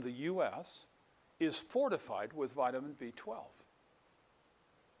buy in the U.S. is fortified with vitamin B12.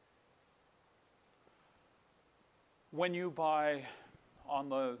 When you buy on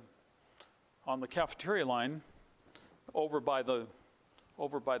the cafeteria line over by the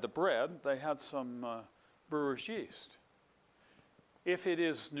bread, they had some brewer's yeast. If it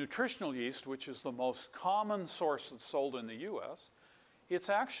is nutritional yeast, which is the most common source that's sold in the U.S., it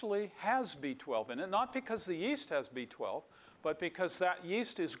actually has B12 in it, not because the yeast has B12, but because that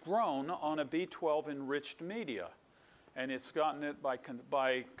yeast is grown on a B12 enriched media. And it's gotten it by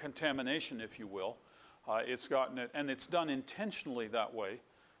contamination, if you will. It's gotten it, and it's done intentionally that way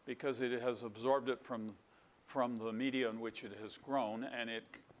because it has absorbed it from the media in which it has grown, and it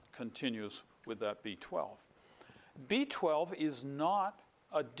continues with that B12. B12 is not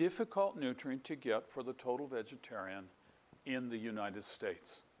a difficult nutrient to get for the total vegetarian in the United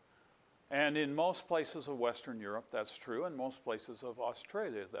States. And in most places of Western Europe, that's true. In most places of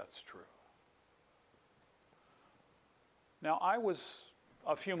Australia, that's true. Now, I was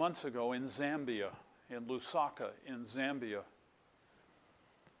a few months ago in Zambia, in Lusaka, in Zambia.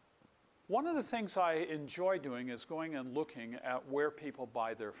 One of the things I enjoy doing is going and looking at where people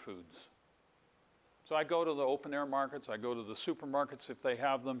buy their foods. So I go to the open-air markets, I go to the supermarkets if they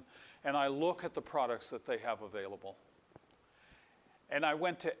have them, and I look at the products that they have available. And I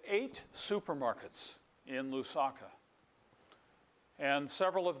went to 8 supermarkets in Lusaka, and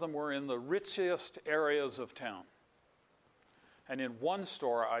several of them were in the richest areas of town. And in one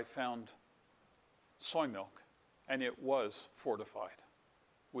store, I found soy milk, and it was fortified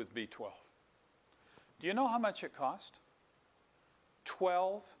with B12. Do you know how much it cost?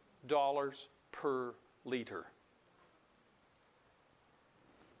 $12 per liter.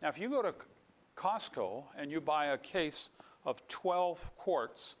 Now, if you go to Costco and you buy a case of 12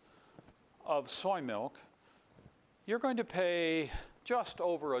 quarts of soy milk, you're going to pay just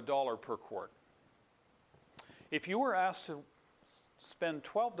over $1 per quart. If you were asked to spend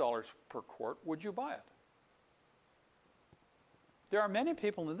 $12 per quart, would you buy it? There are many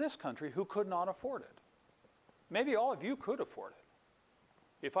people in this country who could not afford it. Maybe all of you could afford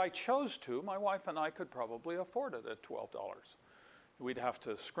it. If I chose to, my wife and I could probably afford it at $12. We'd have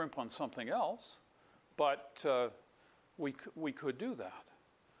to scrimp on something else, but we could do that.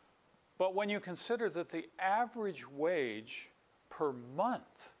 But when you consider that the average wage per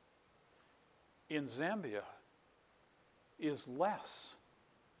month in Zambia is less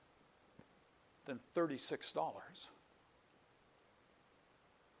than $36,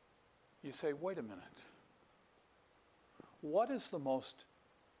 You say, wait a minute. What is the most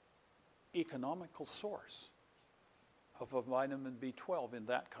economical source of a vitamin B12 in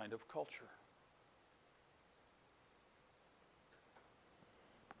that kind of culture?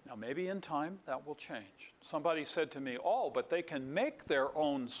 Now, maybe in time that will change. Somebody said to me, oh, but they can make their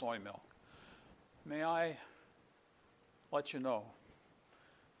own soy milk. May I let you know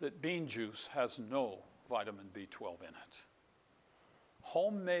that bean juice has no vitamin B12 in it.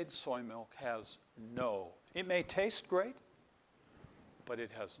 Homemade soy milk has no. It may taste great, but it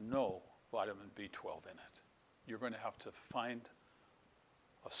has no vitamin B12 in it. You're going to have to find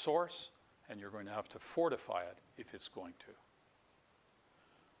a source, and you're going to have to fortify it if it's going to.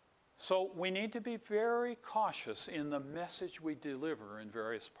 So we need to be very cautious in the message we deliver in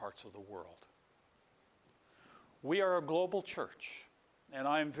various parts of the world. We are a global church, and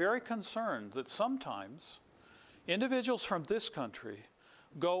I am very concerned that sometimes individuals from this country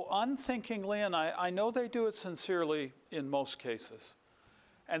go unthinkingly, and I know they do it sincerely in most cases,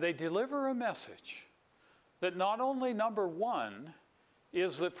 and they deliver a message that not only, number one,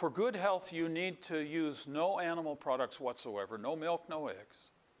 is that for good health you need to use no animal products whatsoever, no milk, no eggs,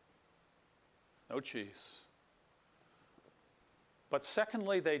 no cheese. But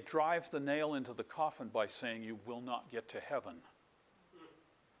secondly, they drive the nail into the coffin by saying you will not get to heaven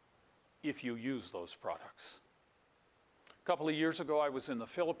if you use those products. A couple of years ago, I was in the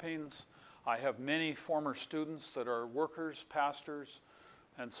Philippines. I have many former students that are workers, pastors,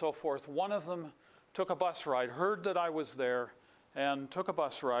 and so forth. One of them took a bus ride, heard that I was there, and took a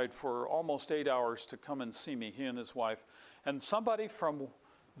bus ride for almost 8 hours to come and see me, he and his wife. And somebody from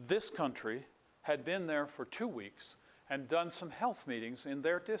this country had been there for 2 weeks and done some health meetings in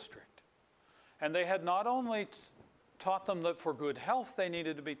their district. And they had not only taught them that for good health they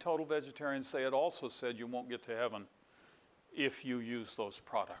needed to be total vegetarians, they had also said you won't get to heaven if you use those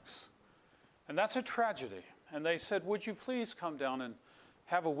products. And that's a tragedy. And they said, would you please come down and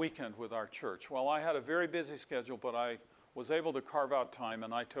have a weekend with our church? Well, I had a very busy schedule, but I was able to carve out time,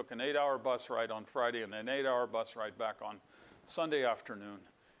 and I took an 8-hour bus ride on Friday and an 8-hour bus ride back on Sunday afternoon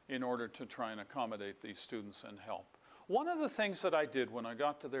in order to try and accommodate these students and help. One of the things that I did when I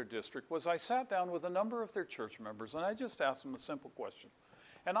got to their district was I sat down with a number of their church members and I just asked them a simple question.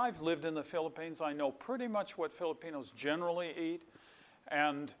 And I've lived in the Philippines. I know pretty much what Filipinos generally eat.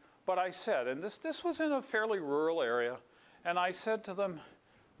 But I said, and this was in a fairly rural area, and I said to them,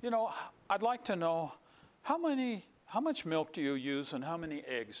 you know, I'd like to know how much milk do you use and how many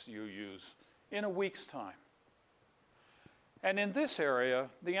eggs do you use in a week's time? And in this area,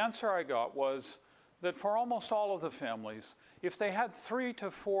 the answer I got was that for almost all of the families, if they had 3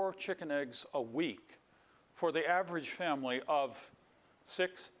 to 4 chicken eggs a week for the average family of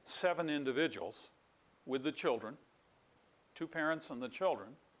 6, 7 individuals with the children, 2 parents and the children,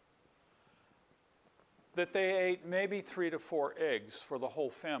 that they ate maybe 3 to 4 eggs for the whole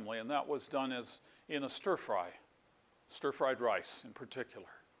family, and that was done as in a stir-fried rice in particular.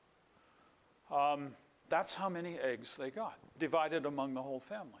 That's how many eggs they got, divided among the whole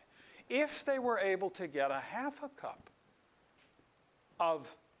family. If they were able to get a half a cup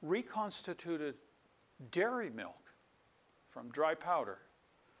of reconstituted dairy milk from dry powder,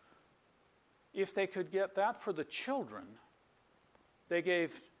 if they could get that for the children, they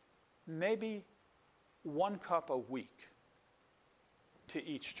gave maybe 1 cup a week to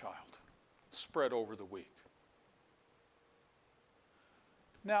each child, spread over the week.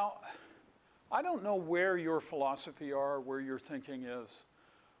 Now, I don't know where your philosophy are, where your thinking is.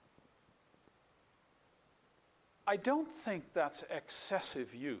 I don't think that's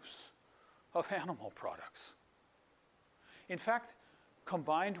excessive use of animal products. In fact,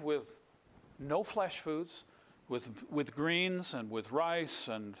 combined with no flesh foods, with greens and with rice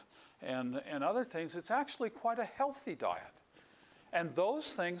and other things, it's actually quite a healthy diet. And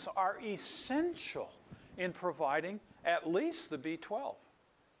those things are essential in providing at least the B12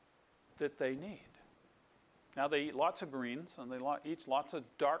 that they need. Now, they eat lots of greens, and they eat lots of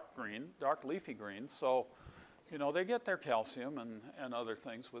dark leafy greens, so you know, they get their calcium and other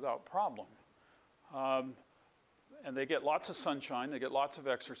things without problem. And they get lots of sunshine, they get lots of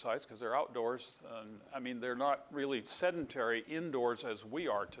exercise because they're outdoors. I mean, they're not really sedentary indoors as we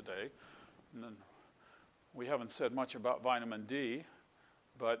are today. And we haven't said much about vitamin D,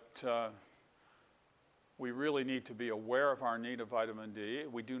 but we really need to be aware of our need of vitamin D.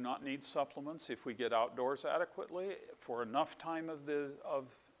 We do not need supplements if we get outdoors adequately for enough time of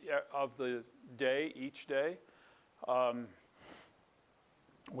the day, each day.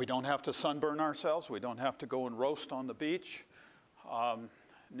 We don't have to sunburn ourselves. We don't have to go and roast on the beach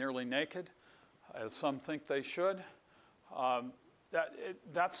nearly naked, as some think they should.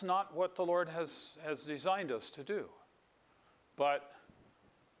 That's not what the Lord has designed us to do. But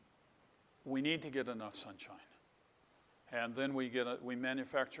we need to get enough sunshine. And then we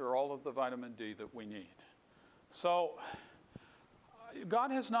manufacture all of the vitamin D that we need. So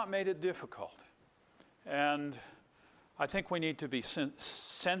God has not made it difficult. And I think we need to be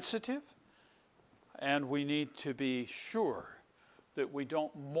sensitive, and we need to be sure that we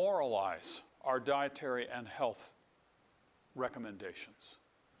don't moralize our dietary and health recommendations.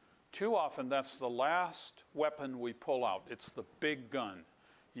 Too often, that's the last weapon we pull out. It's the big gun.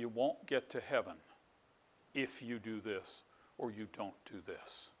 You won't get to heaven if you do this or you don't do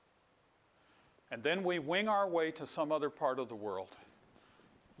this. And then we wing our way to some other part of the world,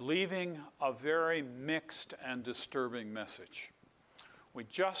 leaving a very mixed and disturbing message. We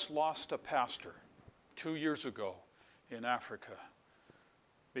just lost a pastor 2 years ago in Africa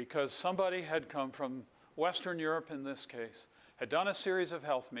because somebody had come from Western Europe, in this case, had done a series of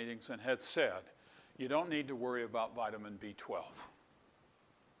health meetings and had said, you don't need to worry about vitamin B12.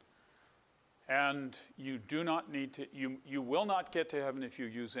 And you do not need to, you will not get to heaven if you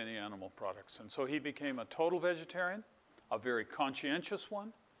use any animal products. And so he became a total vegetarian, a very conscientious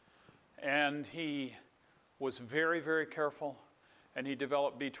one, and he was very, very careful, and he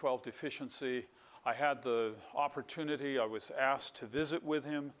developed B12 deficiency. I had the opportunity, I was asked to visit with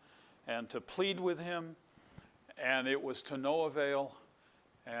him and to plead with him, and it was to no avail.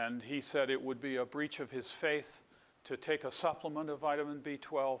 And he said it would be a breach of his faith to take a supplement of vitamin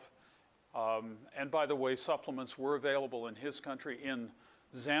B12. And by the way, supplements were available in his country. In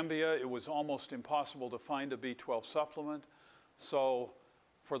Zambia, it was almost impossible to find a B12 supplement. So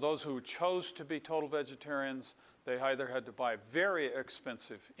for those who chose to be total vegetarians, they either had to buy very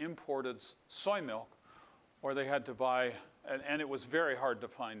expensive imported soy milk, or they had to buy, and it was very hard to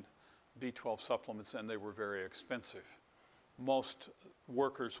find B12 supplements, and they were very expensive. Most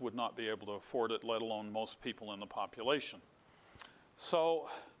workers would not be able to afford it, let alone most people in the population. So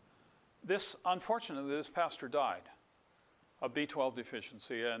unfortunately, this pastor died of B12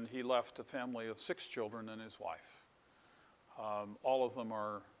 deficiency, and he left a family of 6 children and his wife. All of them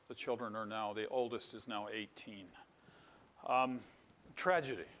the children are now, the oldest is now 18.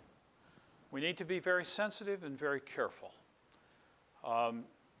 Tragedy. We need to be very sensitive and very careful.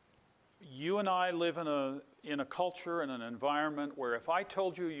 You and I live in a culture and an environment where if I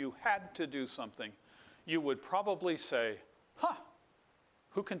told you you had to do something, you would probably say,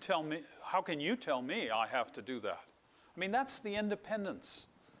 who can tell me, how can you tell me I have to do that? I mean, that's the independence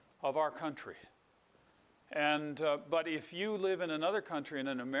of our country. And but if you live in another country and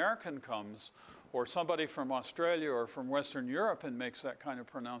an American comes, or somebody from Australia or from Western Europe and makes that kind of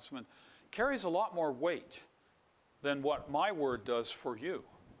pronouncement, carries a lot more weight than what my word does for you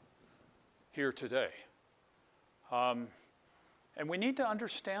here today. And we need to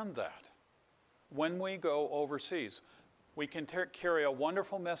understand that when we go overseas. We can carry a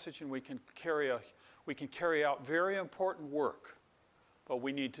wonderful message, and we can carry out very important work, but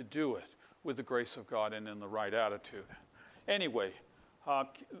we need to do it with the grace of God and in the right attitude. Anyway,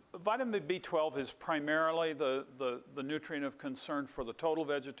 vitamin B12 is primarily the nutrient of concern for the total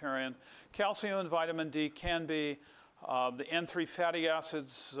vegetarian. Calcium and vitamin D can be. The N3 fatty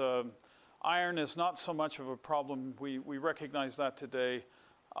acids, iron is not so much of a problem. We recognize that today.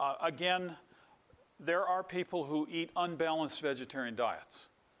 Again, there are people who eat unbalanced vegetarian diets,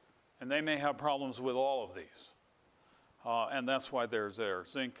 and they may have problems with all of these. And that's why there's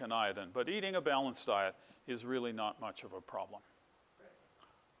zinc and iodine. But eating a balanced diet is really not much of a problem.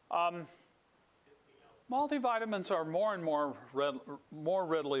 Multivitamins are more and more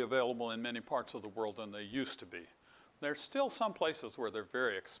readily available in many parts of the world than they used to be. There's still some places where they're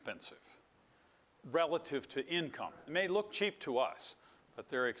very expensive relative to income. It may look cheap to us, but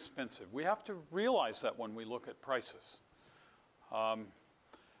they're expensive. We have to realize that when we look at prices. I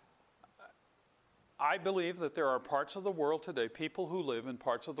believe that there are parts of the world today, people who live in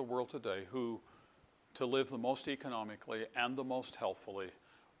parts of the world today who, to live the most economically and the most healthfully,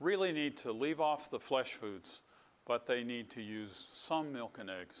 really need to leave off the flesh foods, but they need to use some milk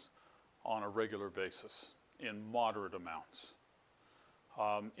and eggs on a regular basis in moderate amounts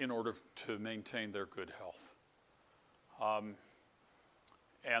in order to maintain their good health.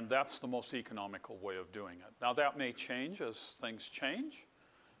 And that's the most economical way of doing it. Now, that may change as things change,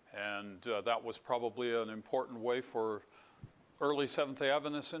 and that was probably an important way for early Seventh-day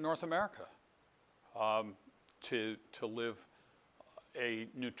Adventists in North America to live a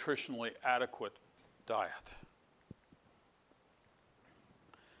nutritionally adequate diet.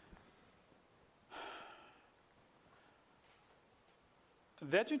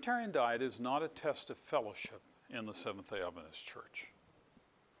 Vegetarian diet is not a test of fellowship in the Seventh-day Adventist Church.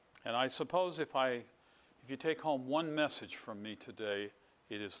 And I suppose if you take home one message from me today,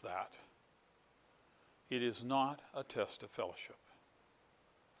 it is that. It is not a test of fellowship.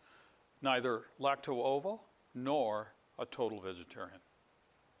 Neither lacto-ovo nor a total vegetarian.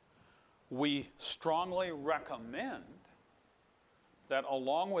 We strongly recommend that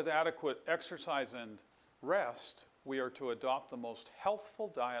along with adequate exercise and rest, we are to adopt the most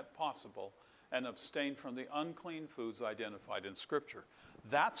healthful diet possible and abstain from the unclean foods identified in Scripture.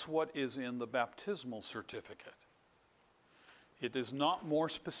 That's what is in the baptismal certificate. It is not more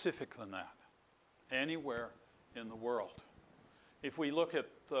specific than that anywhere in the world. If we look at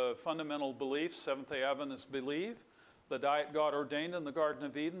the fundamental beliefs, Seventh-day Adventists believe the diet God ordained in the Garden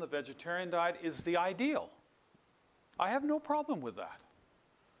of Eden, the vegetarian diet, is the ideal. I have no problem with that.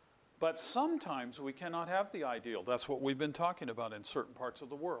 But sometimes we cannot have the ideal. That's what we've been talking about in certain parts of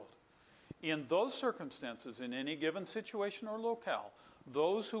the world. In those circumstances, in any given situation or locale,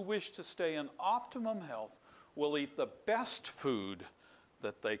 those who wish to stay in optimum health will eat the best food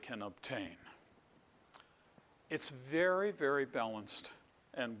that they can obtain. It's very, very balanced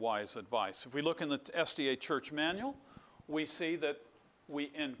and wise advice. If we look in the SDA Church Manual, we see that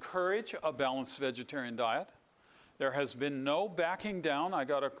we encourage a balanced vegetarian diet. There has been no backing down. I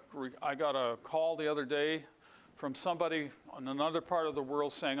got a call the other day from somebody in another part of the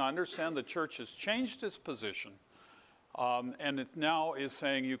world saying, I understand the church has changed its position, and it now is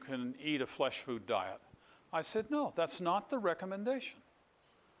saying you can eat a flesh food diet. I said, no, that's not the recommendation.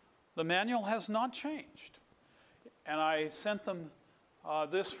 The manual has not changed. And I sent them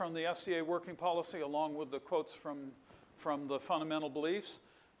this from the SDA working policy along with the quotes from the fundamental beliefs.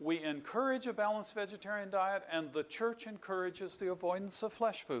 We encourage a balanced vegetarian diet, and the church encourages the avoidance of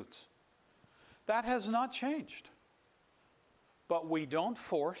flesh foods. That has not changed. But we don't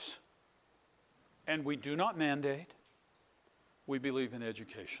force, and we do not mandate. We believe in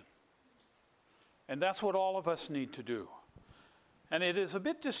education. And that's what all of us need to do. And it is a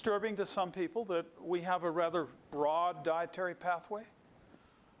bit disturbing to some people that we have a rather broad dietary pathway.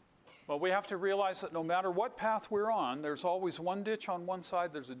 But we have to realize that no matter what path we're on, there's always one ditch on one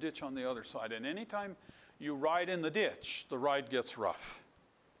side, there's a ditch on the other side. And anytime you ride in the ditch, the ride gets rough.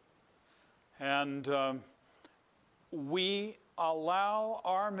 And we allow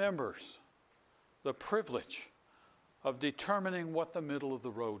our members the privilege of determining what the middle of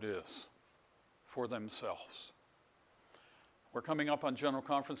the road is for themselves. We're coming up on General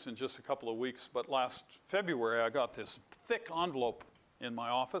Conference in just a couple of weeks, but last February I got this thick envelope in my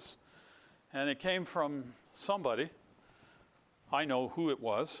office, and it came from somebody. I know who it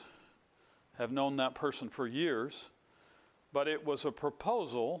was, have known that person for years, but it was a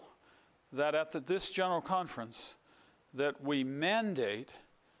proposal that at this General Conference that we mandate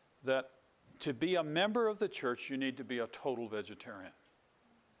that to be a member of the church, you need to be a total vegetarian.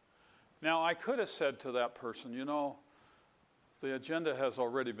 Now, I could have said to that person, you know, the agenda has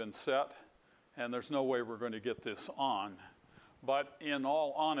already been set, and there's no way we're going to get this on. But in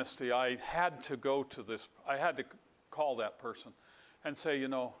all honesty, I had to go to this. I had to call that person and say, you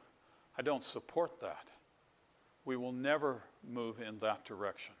know, I don't support that. We will never move in that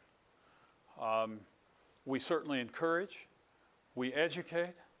direction. We certainly encourage, we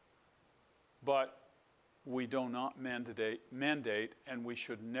educate, but we do not mandate, and we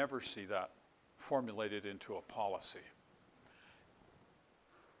should never see that formulated into a policy.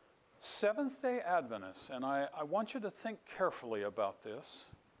 Seventh-day Adventists, and I want you to think carefully about this,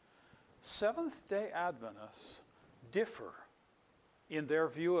 Seventh-day Adventists differ in their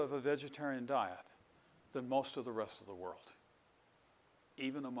view of a vegetarian diet than most of the rest of the world,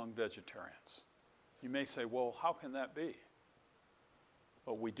 even among vegetarians. You may say, well, how can that be?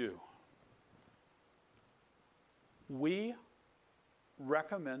 But we do. We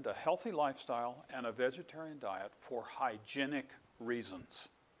recommend a healthy lifestyle and a vegetarian diet for hygienic reasons.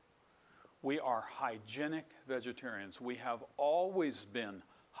 We are hygienic vegetarians. We have always been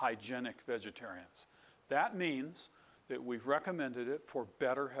hygienic vegetarians. That means that we've recommended it for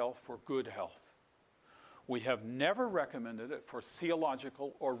better health, for good health. We have never recommended it for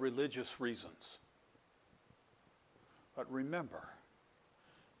theological or religious reasons. But remember,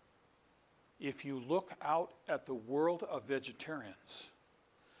 if you look out at the world of vegetarians,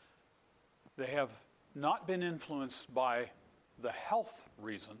 they have not been influenced by the health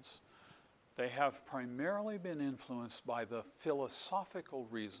reasons. They have primarily been influenced by the philosophical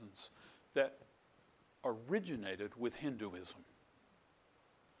reasons that originated with Hinduism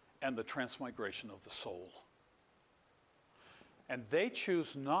and the transmigration of the soul. And they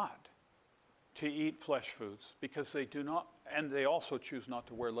choose not to eat flesh foods because they do not, and they also choose not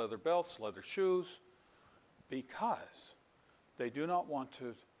to wear leather belts, leather shoes, because they do not want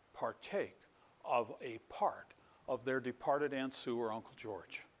to partake of a part of their departed Aunt Sue or Uncle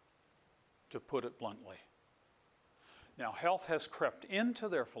George, to put it bluntly. Now, health has crept into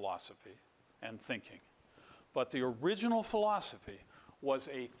their philosophy and thinking, but the original philosophy was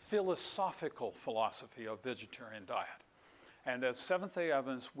a philosophical philosophy of vegetarian diet. And as Seventh-day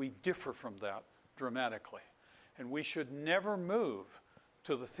Adventists, we differ from that dramatically. And we should never move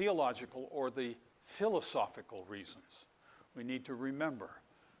to the theological or the philosophical reasons. We need to remember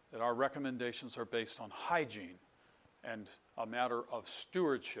that our recommendations are based on hygiene and a matter of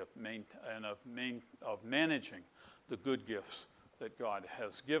stewardship and of managing the good gifts that God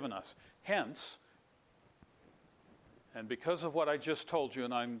has given us. Hence, and because of what I just told you,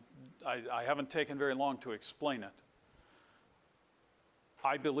 and I haven't taken very long to explain it,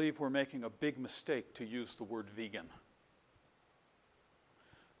 I believe we're making a big mistake to use the word vegan.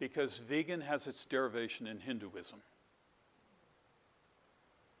 Because vegan has its derivation in Hinduism.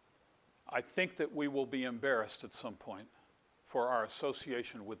 I think that we will be embarrassed at some point for our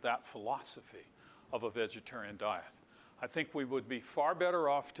association with that philosophy of a vegetarian diet. I think we would be far better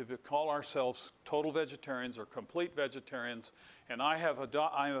off to call ourselves total vegetarians or complete vegetarians. And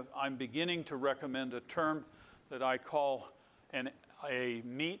I'm beginning to recommend a term that I call a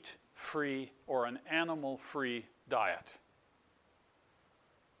meat-free or an animal-free diet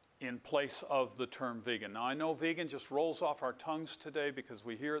in place of the term vegan. Now, I know vegan just rolls off our tongues today because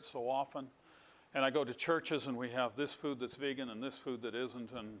we hear it so often. And I go to churches and we have this food that's vegan and this food that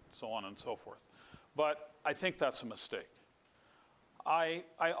isn't, and so on and so forth. But I think that's a mistake. I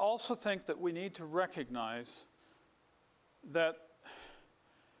also think that we need to recognize that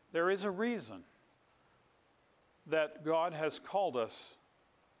there is a reason that God has called us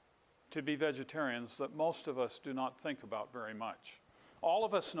to be vegetarians that most of us do not think about very much. All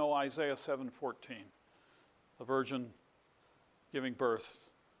of us know Isaiah 7:14, the virgin giving birth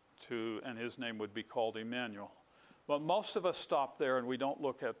to, and his name would be called Emmanuel. But most of us stop there and we don't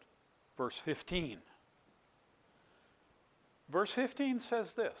look at verse 15. Verse 15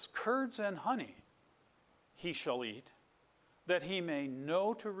 says this, curds and honey he shall eat, that he may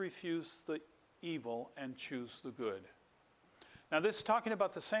know to refuse the evil and choose the good. Now this is talking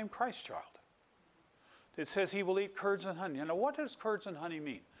about the same Christ child. It says he will eat curds and honey. Now what does curds and honey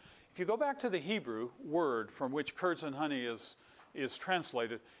mean? If you go back to the Hebrew word from which curds and honey is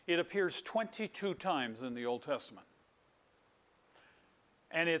translated, it appears 22 times in the Old Testament.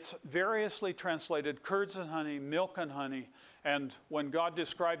 And it's variously translated curds and honey, milk and honey. And when God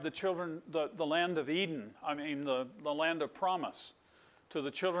described the children, the land of Eden, the land of promise to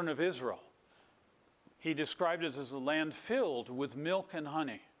the children of Israel, he described it as a land filled with milk and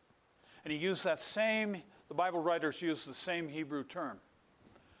honey. And he used the Bible writers use the same Hebrew term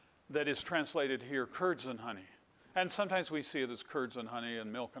that is translated here, curds and honey. And sometimes we see it as curds and honey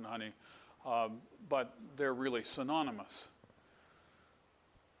and milk and honey, but they're really synonymous.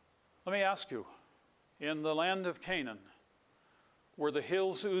 Let me ask you, in the land of Canaan, were the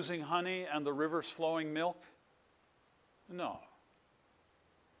hills oozing honey and the rivers flowing milk? No.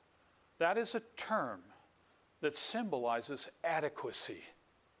 That is a term that symbolizes adequacy.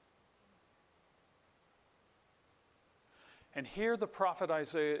 And here the prophet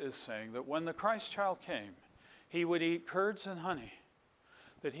Isaiah is saying that when the Christ child came, he would eat curds and honey,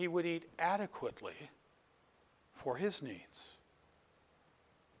 that he would eat adequately for his needs.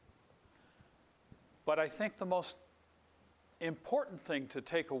 But I think the most important thing to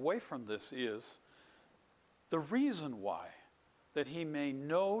take away from this is the reason why, that he may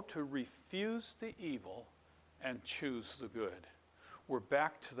know to refuse the evil and choose the good. We're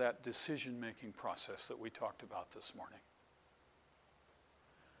back to that decision-making process that we talked about this morning.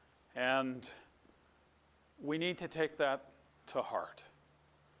 And we need to take that to heart.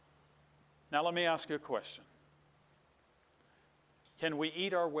 Now let me ask you a question. Can we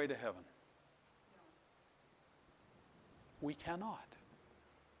eat our way to heaven? We cannot.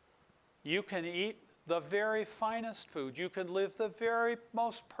 You can eat the very finest food. You can live the very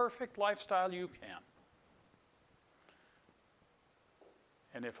most perfect lifestyle you can.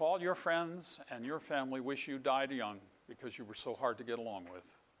 And if all your friends and your family wish you died young because you were so hard to get along with,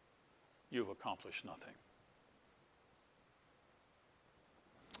 you've accomplished nothing.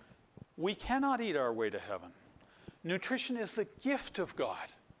 We cannot eat our way to heaven. Nutrition is the gift of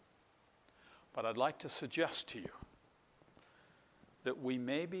God. But I'd like to suggest to you that we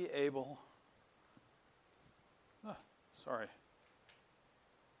may be able,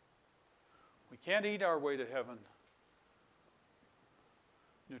 we can't eat our way to heaven.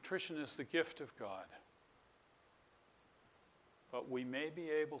 Nutrition is the gift of God. but we may be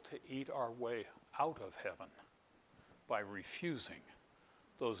able to eat our way out of heaven by refusing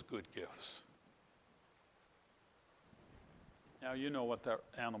those good gifts. Now, you know what that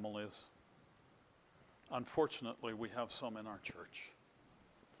animal is. Unfortunately, we have some in our church.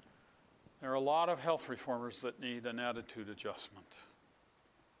 There are a lot of health reformers that need an attitude adjustment.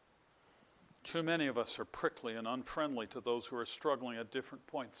 Too many of us are prickly and unfriendly to those who are struggling at different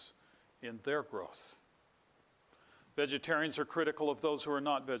points in their growth. Vegetarians are critical of those who are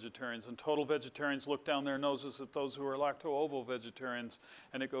not vegetarians, and total vegetarians look down their noses at those who are lacto-ovo vegetarians,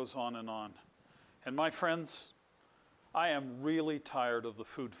 and it goes on and on. And my friends, I am really tired of the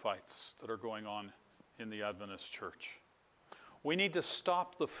food fights that are going on in the Adventist church. We need to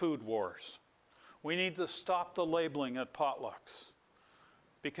stop the food wars. We need to stop the labeling at potlucks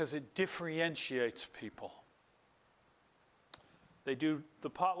because it differentiates people. The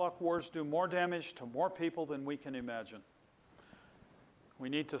potluck wars do more damage to more people than we can imagine. We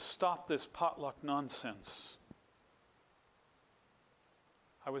need to stop this potluck nonsense.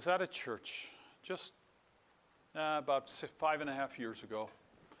 I was at a church just about 5.5 years ago.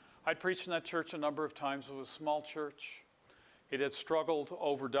 I'd preached in that church a number of times. It was a small church. It had struggled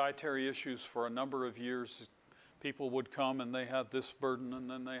over dietary issues for a number of years. People would come and they had this burden, and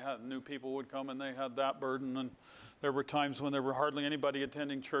then new people would come and they had that burden, and there were times when there were hardly anybody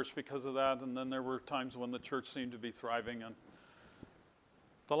attending church because of that, and then there were times when the church seemed to be thriving. And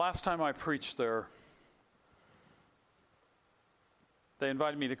the last time I preached there, they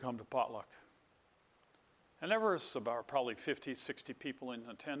invited me to come to potluck. And there was about probably 50, 60 people in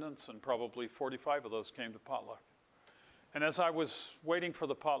attendance, and probably 45 of those came to potluck. And as I was waiting for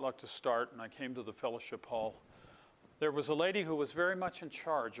the potluck to start, and I came to the fellowship hall, there was a lady who was very much in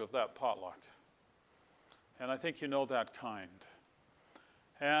charge of that potluck. And I think you know that kind.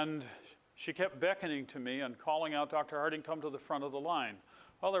 And she kept beckoning to me and calling out, "Dr. Harding, come to the front of the line."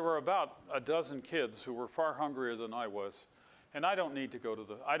 Well, there were about a dozen kids who were far hungrier than I was. And I don't need to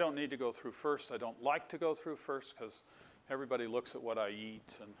go through first. I don't like to go through first because everybody looks at what I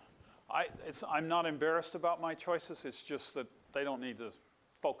eat. And I'm not embarrassed about my choices. It's just that they don't need to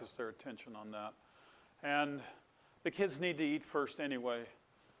focus their attention on that. And the kids need to eat first anyway.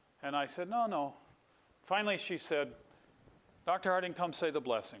 And I said, no. Finally, she said, "Dr. Harding, come say the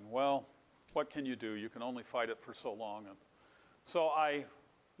blessing." Well, what can you do? You can only fight it for so long. And so I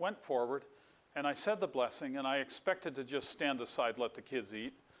went forward and I said the blessing, and I expected to just stand aside, let the kids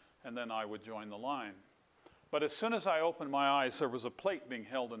eat, and then I would join the line. But as soon as I opened my eyes, there was a plate being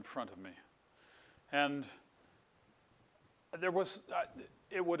held in front of me. And it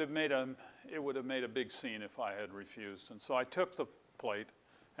would have made a big scene if I had refused. And so I took the plate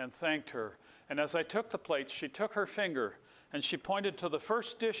and thanked her. And as I took the plate, she took her finger and she pointed to the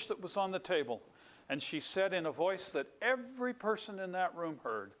first dish that was on the table. And she said in a voice that every person in that room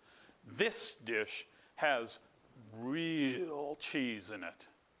heard, "This dish has real cheese in it."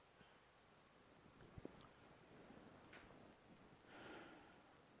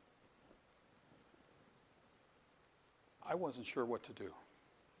 I wasn't sure what to do.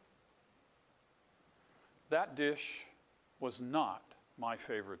 That dish was not my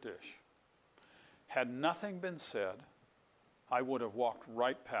favorite dish. Had nothing been said, I would have walked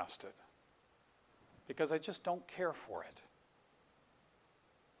right past it because I just don't care for it.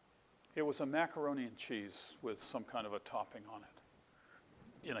 It was a macaroni and cheese with some kind of a topping on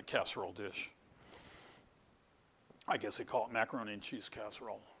it in a casserole dish. I guess they call it macaroni and cheese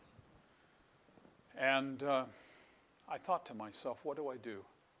casserole. And I thought to myself, what do I do?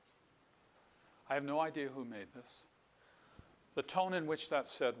 I have no idea who made this. The tone in which that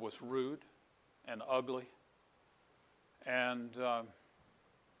said was rude and ugly. And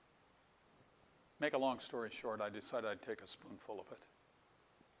make a long story short, I decided I'd take a spoonful of it.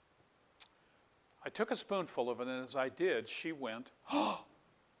 I took a spoonful of it, and as I did, she went, "Oh!"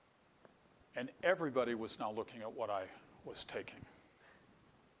 And everybody was now looking at what I was taking.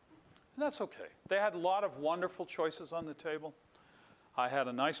 And that's okay. They had a lot of wonderful choices on the table. I had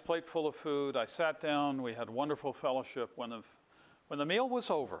a nice plate full of food. I sat down. We had wonderful fellowship. When the meal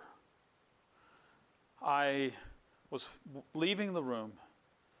was over, I was leaving the room,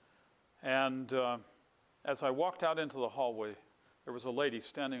 and as I walked out into the hallway, there was a lady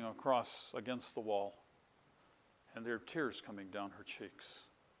standing across against the wall, and there were tears coming down her cheeks.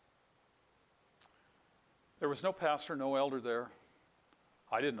 There was no pastor, no elder there.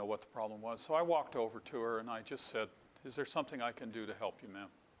 I didn't know what the problem was, so I walked over to her and I just said, "Is there something I can do to help you,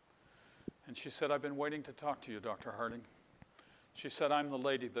 ma'am?" And she said, "I've been waiting to talk to you, Dr. Harding." She said, "I'm the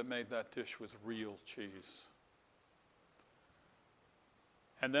lady that made that dish with real cheese."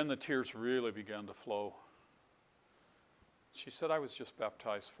 And then the tears really began to flow. She said, I was just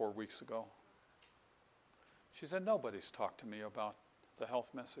baptized 4 weeks ago. She said, nobody's talked to me about the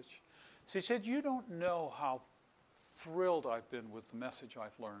health message. She said, you don't know how thrilled I've been with the message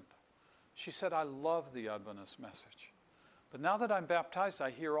I've learned. She said, I love the Adventist message. But now that I'm baptized, I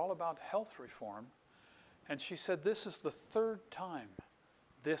hear all about health reform. And she said, this is the third time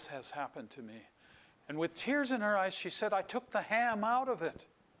this has happened to me. And with tears in her eyes, she said, I took the ham out of it.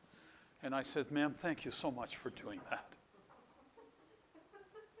 And I said, ma'am, thank you so much for doing that.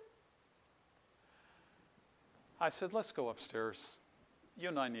 I said, let's go upstairs. You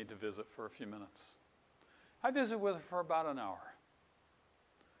and I need to visit for a few minutes. I visited with her for about an hour.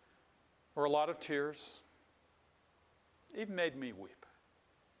 There were a lot of tears. Even made me weep.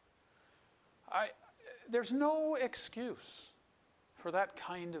 There's no excuse for that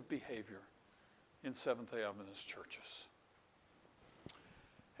kind of behavior in Seventh-day Adventist churches.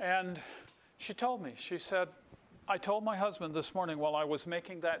 And she told me, she said, I told my husband this morning while I was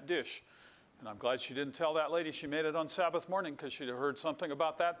making that dish, and I'm glad she didn't tell that lady she made it on Sabbath morning because she'd have heard something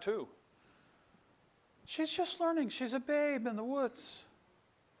about that too. She's just learning. She's a babe in the woods.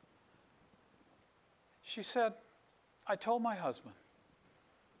 She said, I told my husband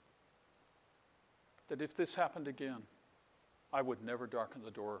that if this happened again, I would never darken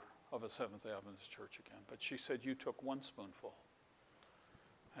the door of a Seventh-day Adventist church again. But she said, you took one spoonful.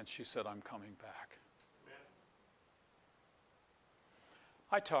 And she said, I'm coming back. Amen.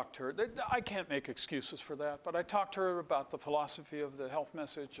 I talked to her. I can't make excuses for that, but I talked to her about the philosophy of the health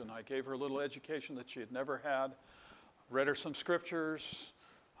message, and I gave her a little education that she had never had. Read her some scriptures.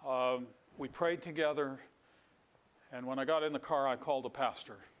 We prayed together. And when I got in the car, I called a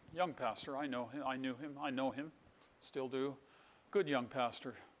pastor. Young pastor. I know him. I know him. Still do. Good young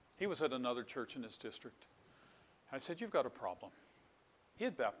pastor. He was at another church in his district. I said, you've got a problem. He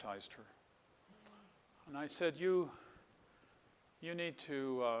had baptized her. And I said, you need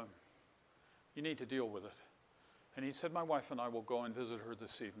to deal with it. And he said, my wife and I will go and visit her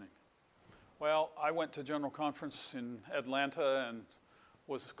this evening. Well, I went to General Conference in Atlanta and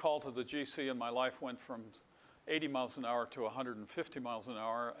was called to the GC, and my life went from 80 miles an hour to 150 miles an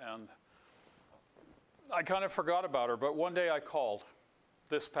hour, and I kind of forgot about her. But one day I called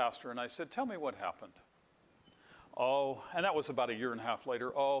this pastor and I said, tell me what happened. Oh, and that was about a year and a half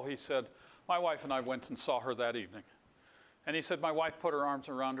later. Oh, he said, my wife and I went and saw her that evening. And he said, my wife put her arms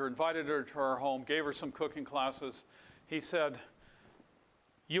around her, invited her to our home, gave her some cooking classes. He said,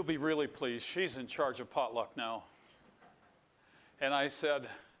 you'll be really pleased. She's in charge of potluck now. And I said,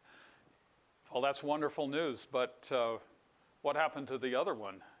 well, that's wonderful news, but what happened to the other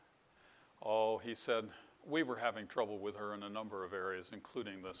one? Oh, he said, we were having trouble with her in a number of areas,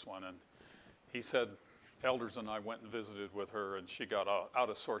 including this one. And he said, elders and I went and visited with her, and she got out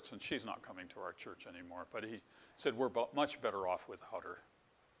of sorts, and she's not coming to our church anymore. But he said, we're much better off without her.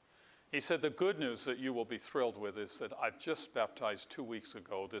 He said, the good news that you will be thrilled with is that I've just baptized 2 weeks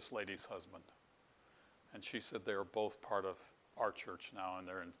ago this lady's husband. And she said they are both part of our church now, and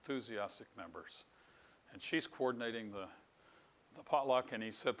they're enthusiastic members. And she's coordinating the potluck, and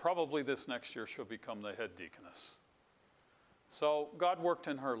he said probably this next year she'll become the head deaconess. So God worked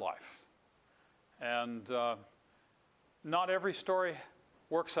in her life. And not every story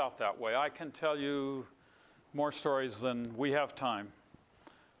works out that way. I can tell you more stories than we have time.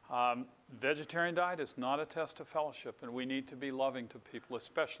 Vegetarian diet is not a test of fellowship, and we need to be loving to people,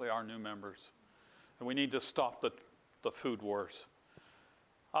 especially our new members. And we need to stop the food wars.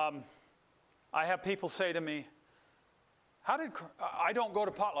 I have people say to me, I don't go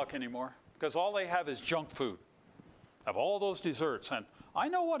to potluck anymore because all they have is junk food. Have all those desserts. And I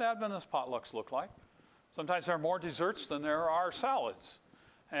know what Adventist potlucks look like. Sometimes there are more desserts than there are salads.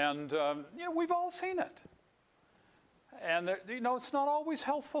 And, we've all seen it. And, it's not always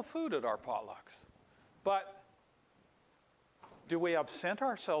healthful food at our potlucks. But do we absent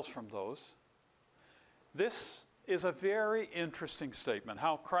ourselves from those? This is a very interesting statement,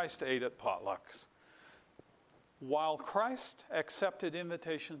 how Christ ate at potlucks. While Christ accepted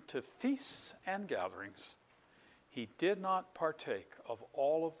invitation to feasts and gatherings, he did not partake of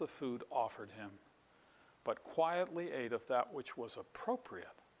all of the food offered him, but quietly ate of that which was appropriate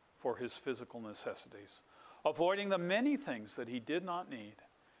for his physical necessities, avoiding the many things that he did not need.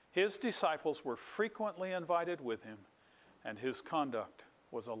 His disciples were frequently invited with him, and his conduct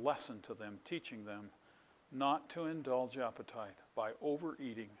was a lesson to them, teaching them not to indulge appetite by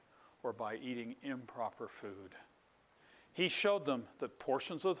overeating or by eating improper food. He showed them that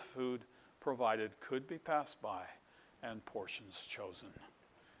portions of the food provided could be passed by and portions chosen.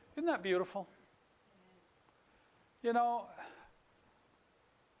 Isn't that beautiful?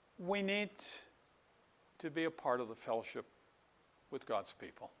 We need to be a part of the fellowship with God's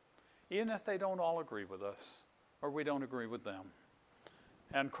people, even if they don't all agree with us or we don't agree with them.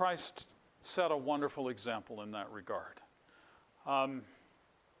 And Christ set a wonderful example in that regard.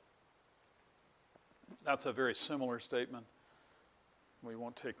 That's a very similar statement. We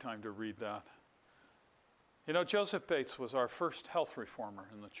won't take time to read that. You know, Joseph Bates was our first health reformer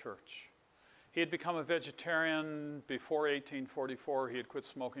in the church. He had become a vegetarian before 1844. He had quit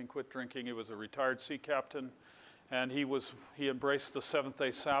smoking, quit drinking. He was a retired sea captain, and he embraced the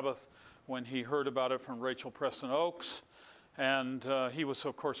Seventh-day Sabbath when he heard about it from Rachel Preston Oakes, and he was,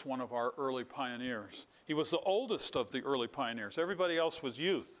 of course, one of our early pioneers. He was the oldest of the early pioneers. Everybody else was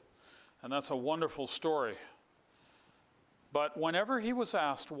youth, and that's a wonderful story. But whenever he was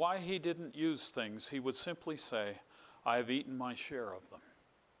asked why he didn't use things, he would simply say, "I have eaten my share of them."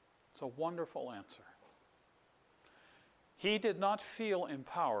 It's a wonderful answer. He did not feel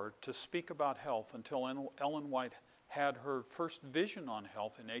empowered to speak about health until Ellen White had her first vision on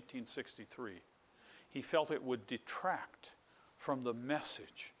health in 1863. He felt it would detract from the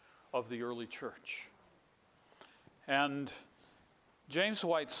message of the early church. And James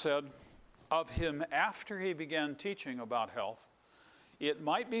White said of him after he began teaching about health, it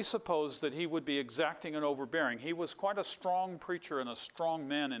might be supposed that he would be exacting and overbearing. He was quite a strong preacher and a strong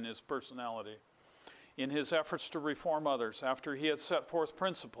man in his personality. In his efforts to reform others, after he had set forth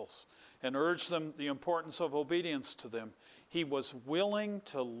principles and urged them the importance of obedience to them, he was willing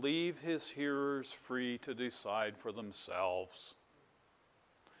to leave his hearers free to decide for themselves.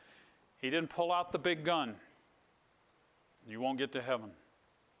 He didn't pull out the big gun. You won't get to heaven.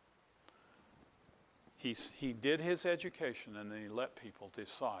 He did his education, and then he let people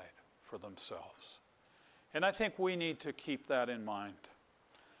decide for themselves. And I think we need to keep that in mind.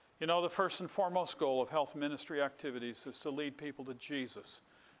 You know, the first and foremost goal of health ministry activities is to lead people to Jesus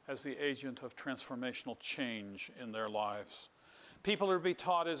as the agent of transformational change in their lives. People are to be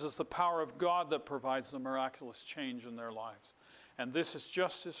taught it is the power of God that provides the miraculous change in their lives. And this is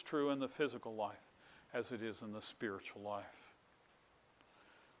just as true in the physical life as it is in the spiritual life.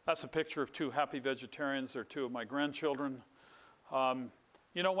 That's a picture of two happy vegetarians. They're two of my grandchildren.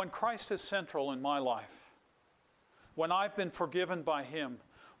 You know, when Christ is central in my life, when I've been forgiven by him,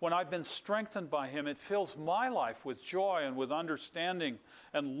 when I've been strengthened by him, it fills my life with joy and with understanding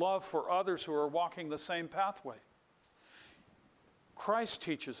and love for others who are walking the same pathway. Christ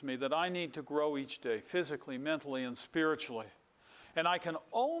teaches me that I need to grow each day, physically, mentally, and spiritually. And I can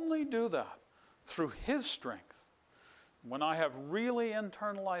only do that through his strength. When I have really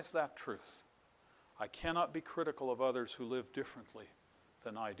internalized that truth, I cannot be critical of others who live differently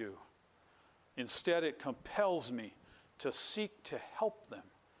than I do. Instead, it compels me to seek to help them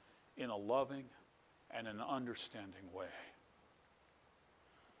in a loving and an understanding way.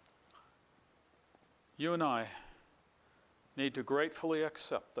 You and I need to gratefully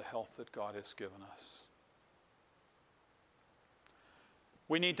accept the health that God has given us.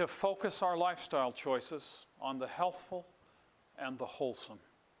 We need to focus our lifestyle choices on the healthful and the wholesome.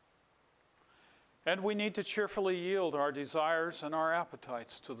 And we need to cheerfully yield our desires and our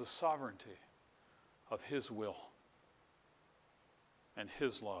appetites to the sovereignty of his will and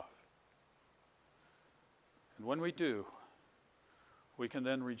his love. And when we do, we can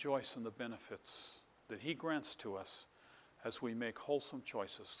then rejoice in the benefits that he grants to us as we make wholesome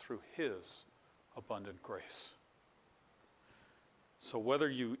choices through his abundant grace. So whether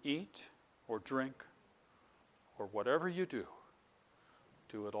you eat or drink or whatever you do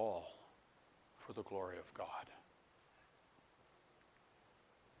it all for the glory of God.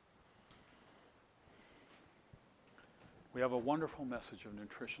 We have a wonderful message of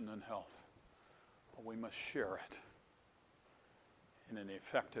nutrition and health, but we must share it in an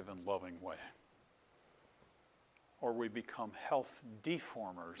effective and loving way, or we become health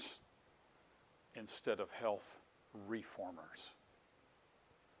deformers instead of health reformers.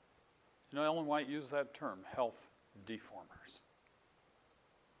 You know, Ellen White used that term, health deformers.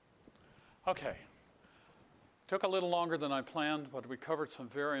 Okay. Took a little longer than I planned, but we covered some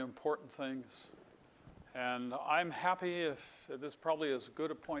very important things. And I'm happy if this is probably as good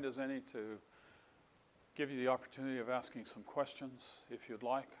a point as any to give you the opportunity of asking some questions if you'd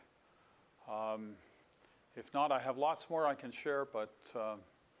like. If not, I have lots more I can share, but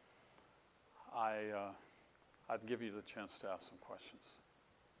I'd give you the chance to ask some questions.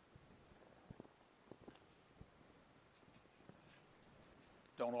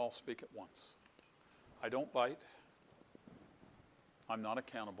 Don't all speak at once. I don't bite. I'm not a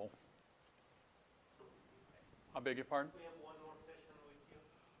cannibal. I beg your pardon? We have one more session with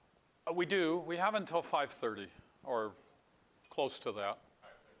you. We do. We have until 5:30 or close to that.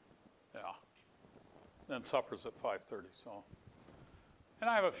 5:30. Yeah. Then supper's at 5:30. So And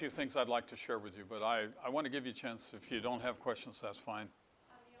I have a few things I'd like to share with you, but I want to give you a chance. If you don't have questions, that's fine.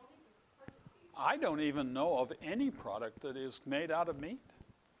 The only purchase these. I don't even know of any product that is made out of meat.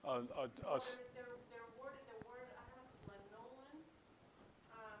 They're worded, the word, I don't know if it's linolen.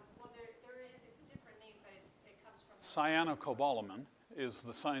 Well, it's a different name, but it comes from. Cyanocobalamin is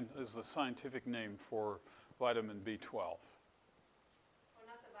the scientific name for vitamin B12. Oh,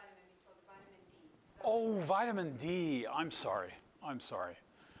 not the vitamin B12, the vitamin D. Oh, vitamin D. I'm sorry.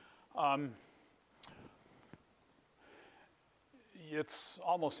 It's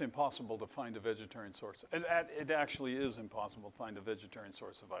almost impossible to find a vegetarian source. It actually is impossible to find a vegetarian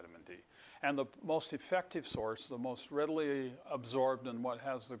source of vitamin D. And the most effective source, the most readily absorbed and what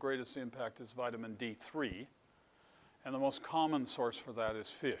has the greatest impact is vitamin D3. And the most common source for that is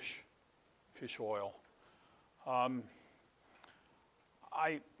fish oil.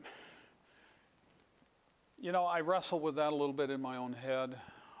 I wrestle with that a little bit in my own head.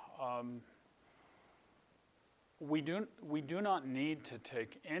 We do not need to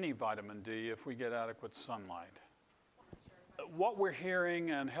take any vitamin D if we get adequate sunlight. What we're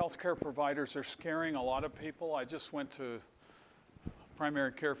hearing, and healthcare providers are scaring a lot of people. I just went to a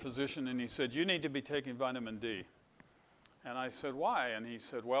primary care physician and he said, you need to be taking vitamin D. And I said, why? And he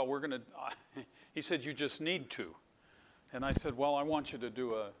said, well, he said, you just need to. And I said, well, I want you to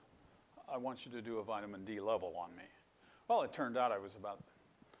do a vitamin D level on me. Well, it turned out I was about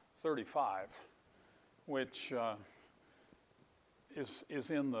 35, which is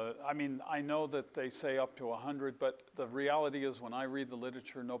in the, I know that they say up to 100, but the reality is when I read the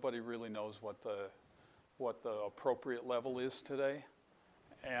literature, nobody really knows what the appropriate level is today.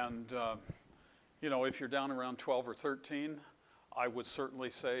 And, if you're down around 12 or 13, I would certainly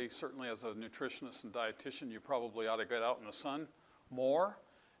say, certainly as a nutritionist and dietitian, you probably ought to get out in the sun more.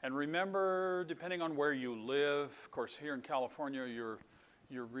 And remember, depending on where you live, of course, here in California,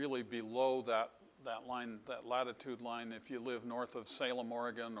 you're really below that line, that latitude line. If you live north of Salem,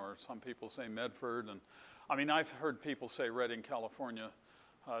 Oregon, or some people say Medford, and I've heard people say Redding, California.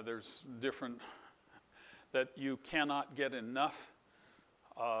 There's different that you cannot get enough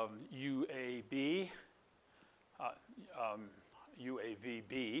UAB,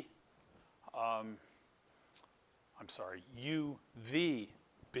 UAVB. UVB.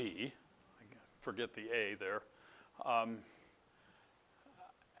 I forget the A there.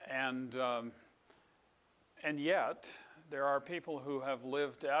 And yet, there are people who have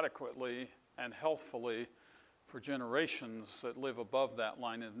lived adequately and healthfully for generations that live above that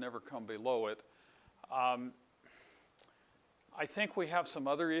line and never come below it. I think we have some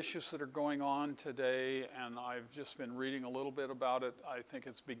other issues that are going on today, and I've just been reading a little bit about it. I think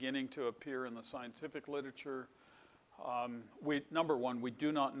it's beginning to appear in the scientific literature. Number one, we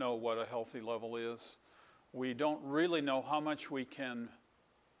do not know what a healthy level is. We don't really know how much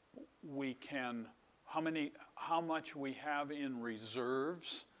how much we have in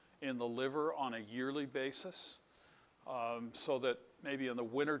reserves in the liver on a yearly basis, so that maybe in the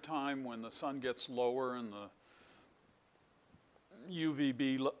wintertime when the sun gets lower and the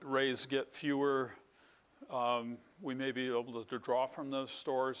UVB rays get fewer, we may be able to draw from those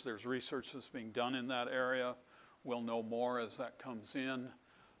stores. There's research that's being done in that area. We'll know more as that comes in.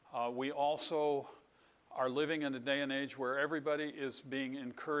 We also are living in a day and age where everybody is being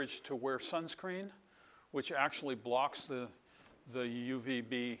encouraged to wear sunscreen, which actually blocks the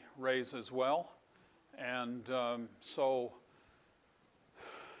UVB rays as well. And so,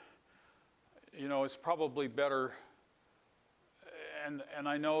 it's probably better. And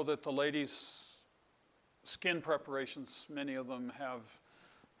I know that the ladies' skin preparations, many of them have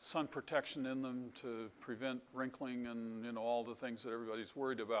sun protection in them to prevent wrinkling and all the things that everybody's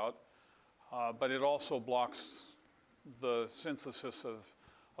worried about. But it also blocks the synthesis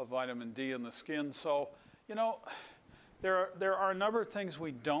of vitamin D in the skin. So, there are a number of things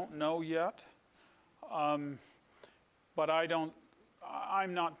we don't know yet. But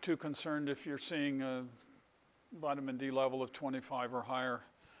I'm not too concerned if you're seeing a vitamin D level of 25 or higher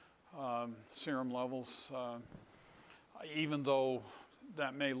serum levels, even though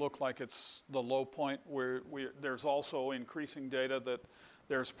that may look like it's the low point. There's also increasing data that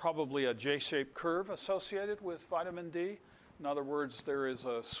there's probably a J-shaped curve associated with vitamin D. In other words, there is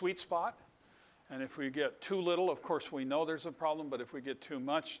a sweet spot. And if we get too little, of course, we know there's a problem, but if we get too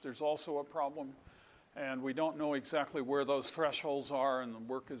much, there's also a problem. And we don't know exactly where those thresholds are, and the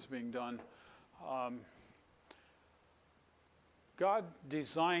work is being done. God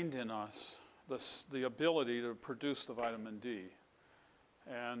designed in us the ability to produce the vitamin D.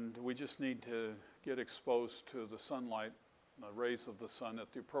 And we just need to get exposed to the sunlight, the rays of the sun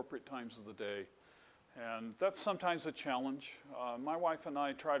at the appropriate times of the day. And that's sometimes a challenge. My wife and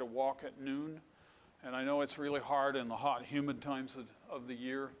I try to walk at noon, and I know it's really hard in the hot, humid times of the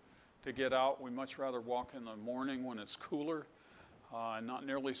year to get out. We much rather walk in the morning when it's cooler, not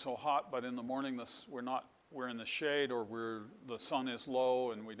nearly so hot, but in the morning we're in the shade, or the sun is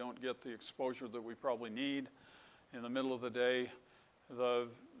low and we don't get the exposure that we probably need in the middle of the day. The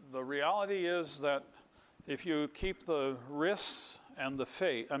reality is that if you keep the wrists and the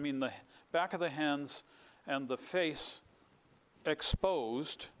face, the back of the hands and the face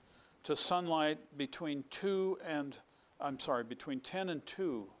exposed to sunlight between 10 and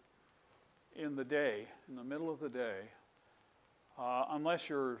 2 in the day, in the middle of the day, unless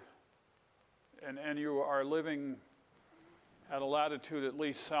you are living at a latitude at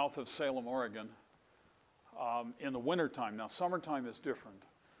least south of Salem, Oregon, in the wintertime. Now, summertime is different.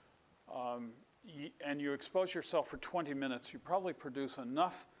 And you expose yourself for 20 minutes, you probably produce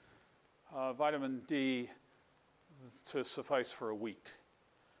enough vitamin D to suffice for a week.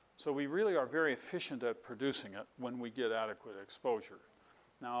 So we really are very efficient at producing it when we get adequate exposure.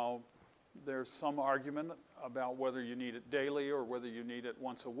 Now, there's some argument about whether you need it daily or whether you need it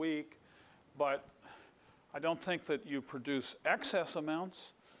once a week, but I don't think that you produce excess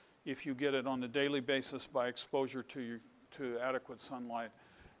amounts if you get it on a daily basis by exposure to adequate sunlight.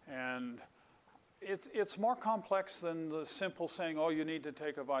 And it's more complex than the simple saying, oh, you need to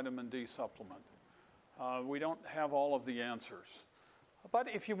take a vitamin D supplement. We don't have all of the answers. But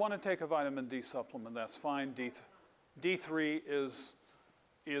if you want to take a vitamin D supplement, that's fine. D3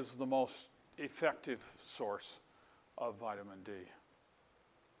 is the most effective source of vitamin D.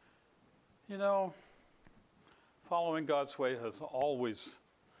 You know, following God's way has always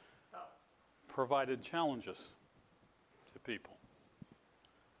provided challenges to people.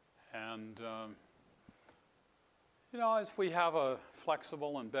 And, as we have a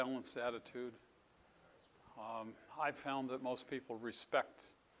flexible and balanced attitude, I've found that most people respect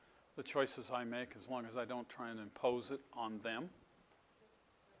the choices I make as long as I don't try and impose it on them.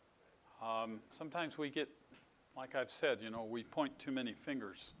 Sometimes we get, like I've said, we point too many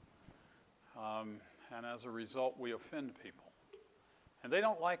fingers. And as a result, we offend people. And they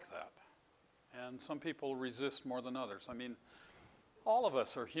don't like that. And some people resist more than others. All of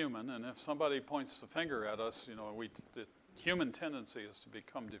us are human, and if somebody points the finger at us, the human tendency is to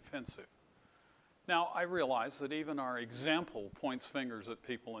become defensive. Now, I realize that even our example points fingers at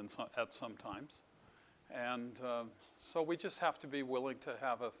people at some times. And so we just have to be willing to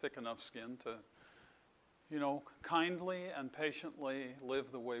have a thick enough skin to, kindly and patiently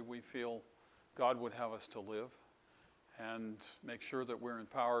live the way we feel God would have us to live, and make sure that we're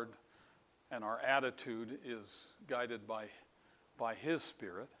empowered and our attitude is guided by His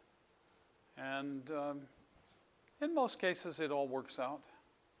Spirit. And in most cases, it all works out.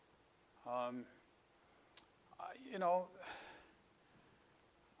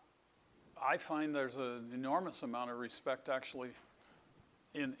 I find there's an enormous amount of respect actually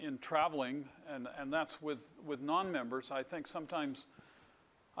in traveling, and that's with non-members. I think sometimes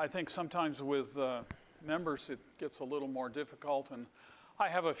with members it gets a little more difficult, and I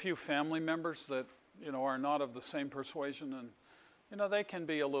have a few family members that are not of the same persuasion, and they can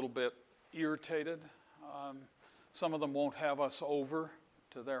be a little bit irritated. Some of them won't have us over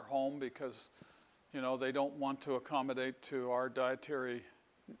to their home because they don't want to accommodate to our dietary.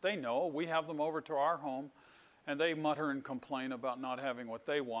 They know we have them over to our home, and they mutter and complain about not having what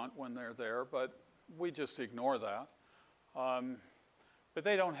they want when they're there, but we just ignore that. But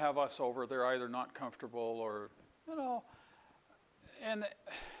they don't have us over. They're either not comfortable or, and,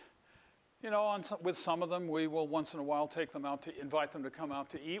 with some of them, we will once in a while take them out invite them to come out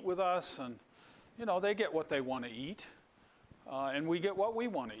to eat with us, and, they get what they want to eat, and we get what we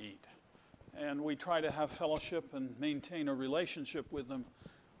want to eat. And we try to have fellowship and maintain a relationship with them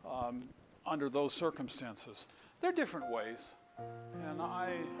under those circumstances. There are different ways, and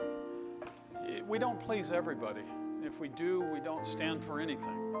we don't please everybody. If we do, we don't stand for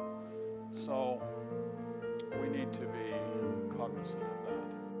anything. So we need to be cognizant of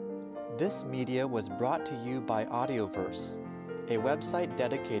that. This media was brought to you by Audioverse, a website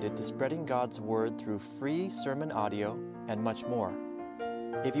dedicated to spreading God's Word through free sermon audio and much more.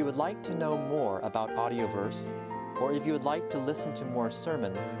 If you would like to know more about Audioverse, or if you would like to listen to more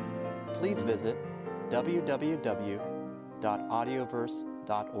sermons, please visit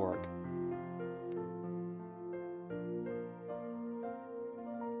www.audioverse.org.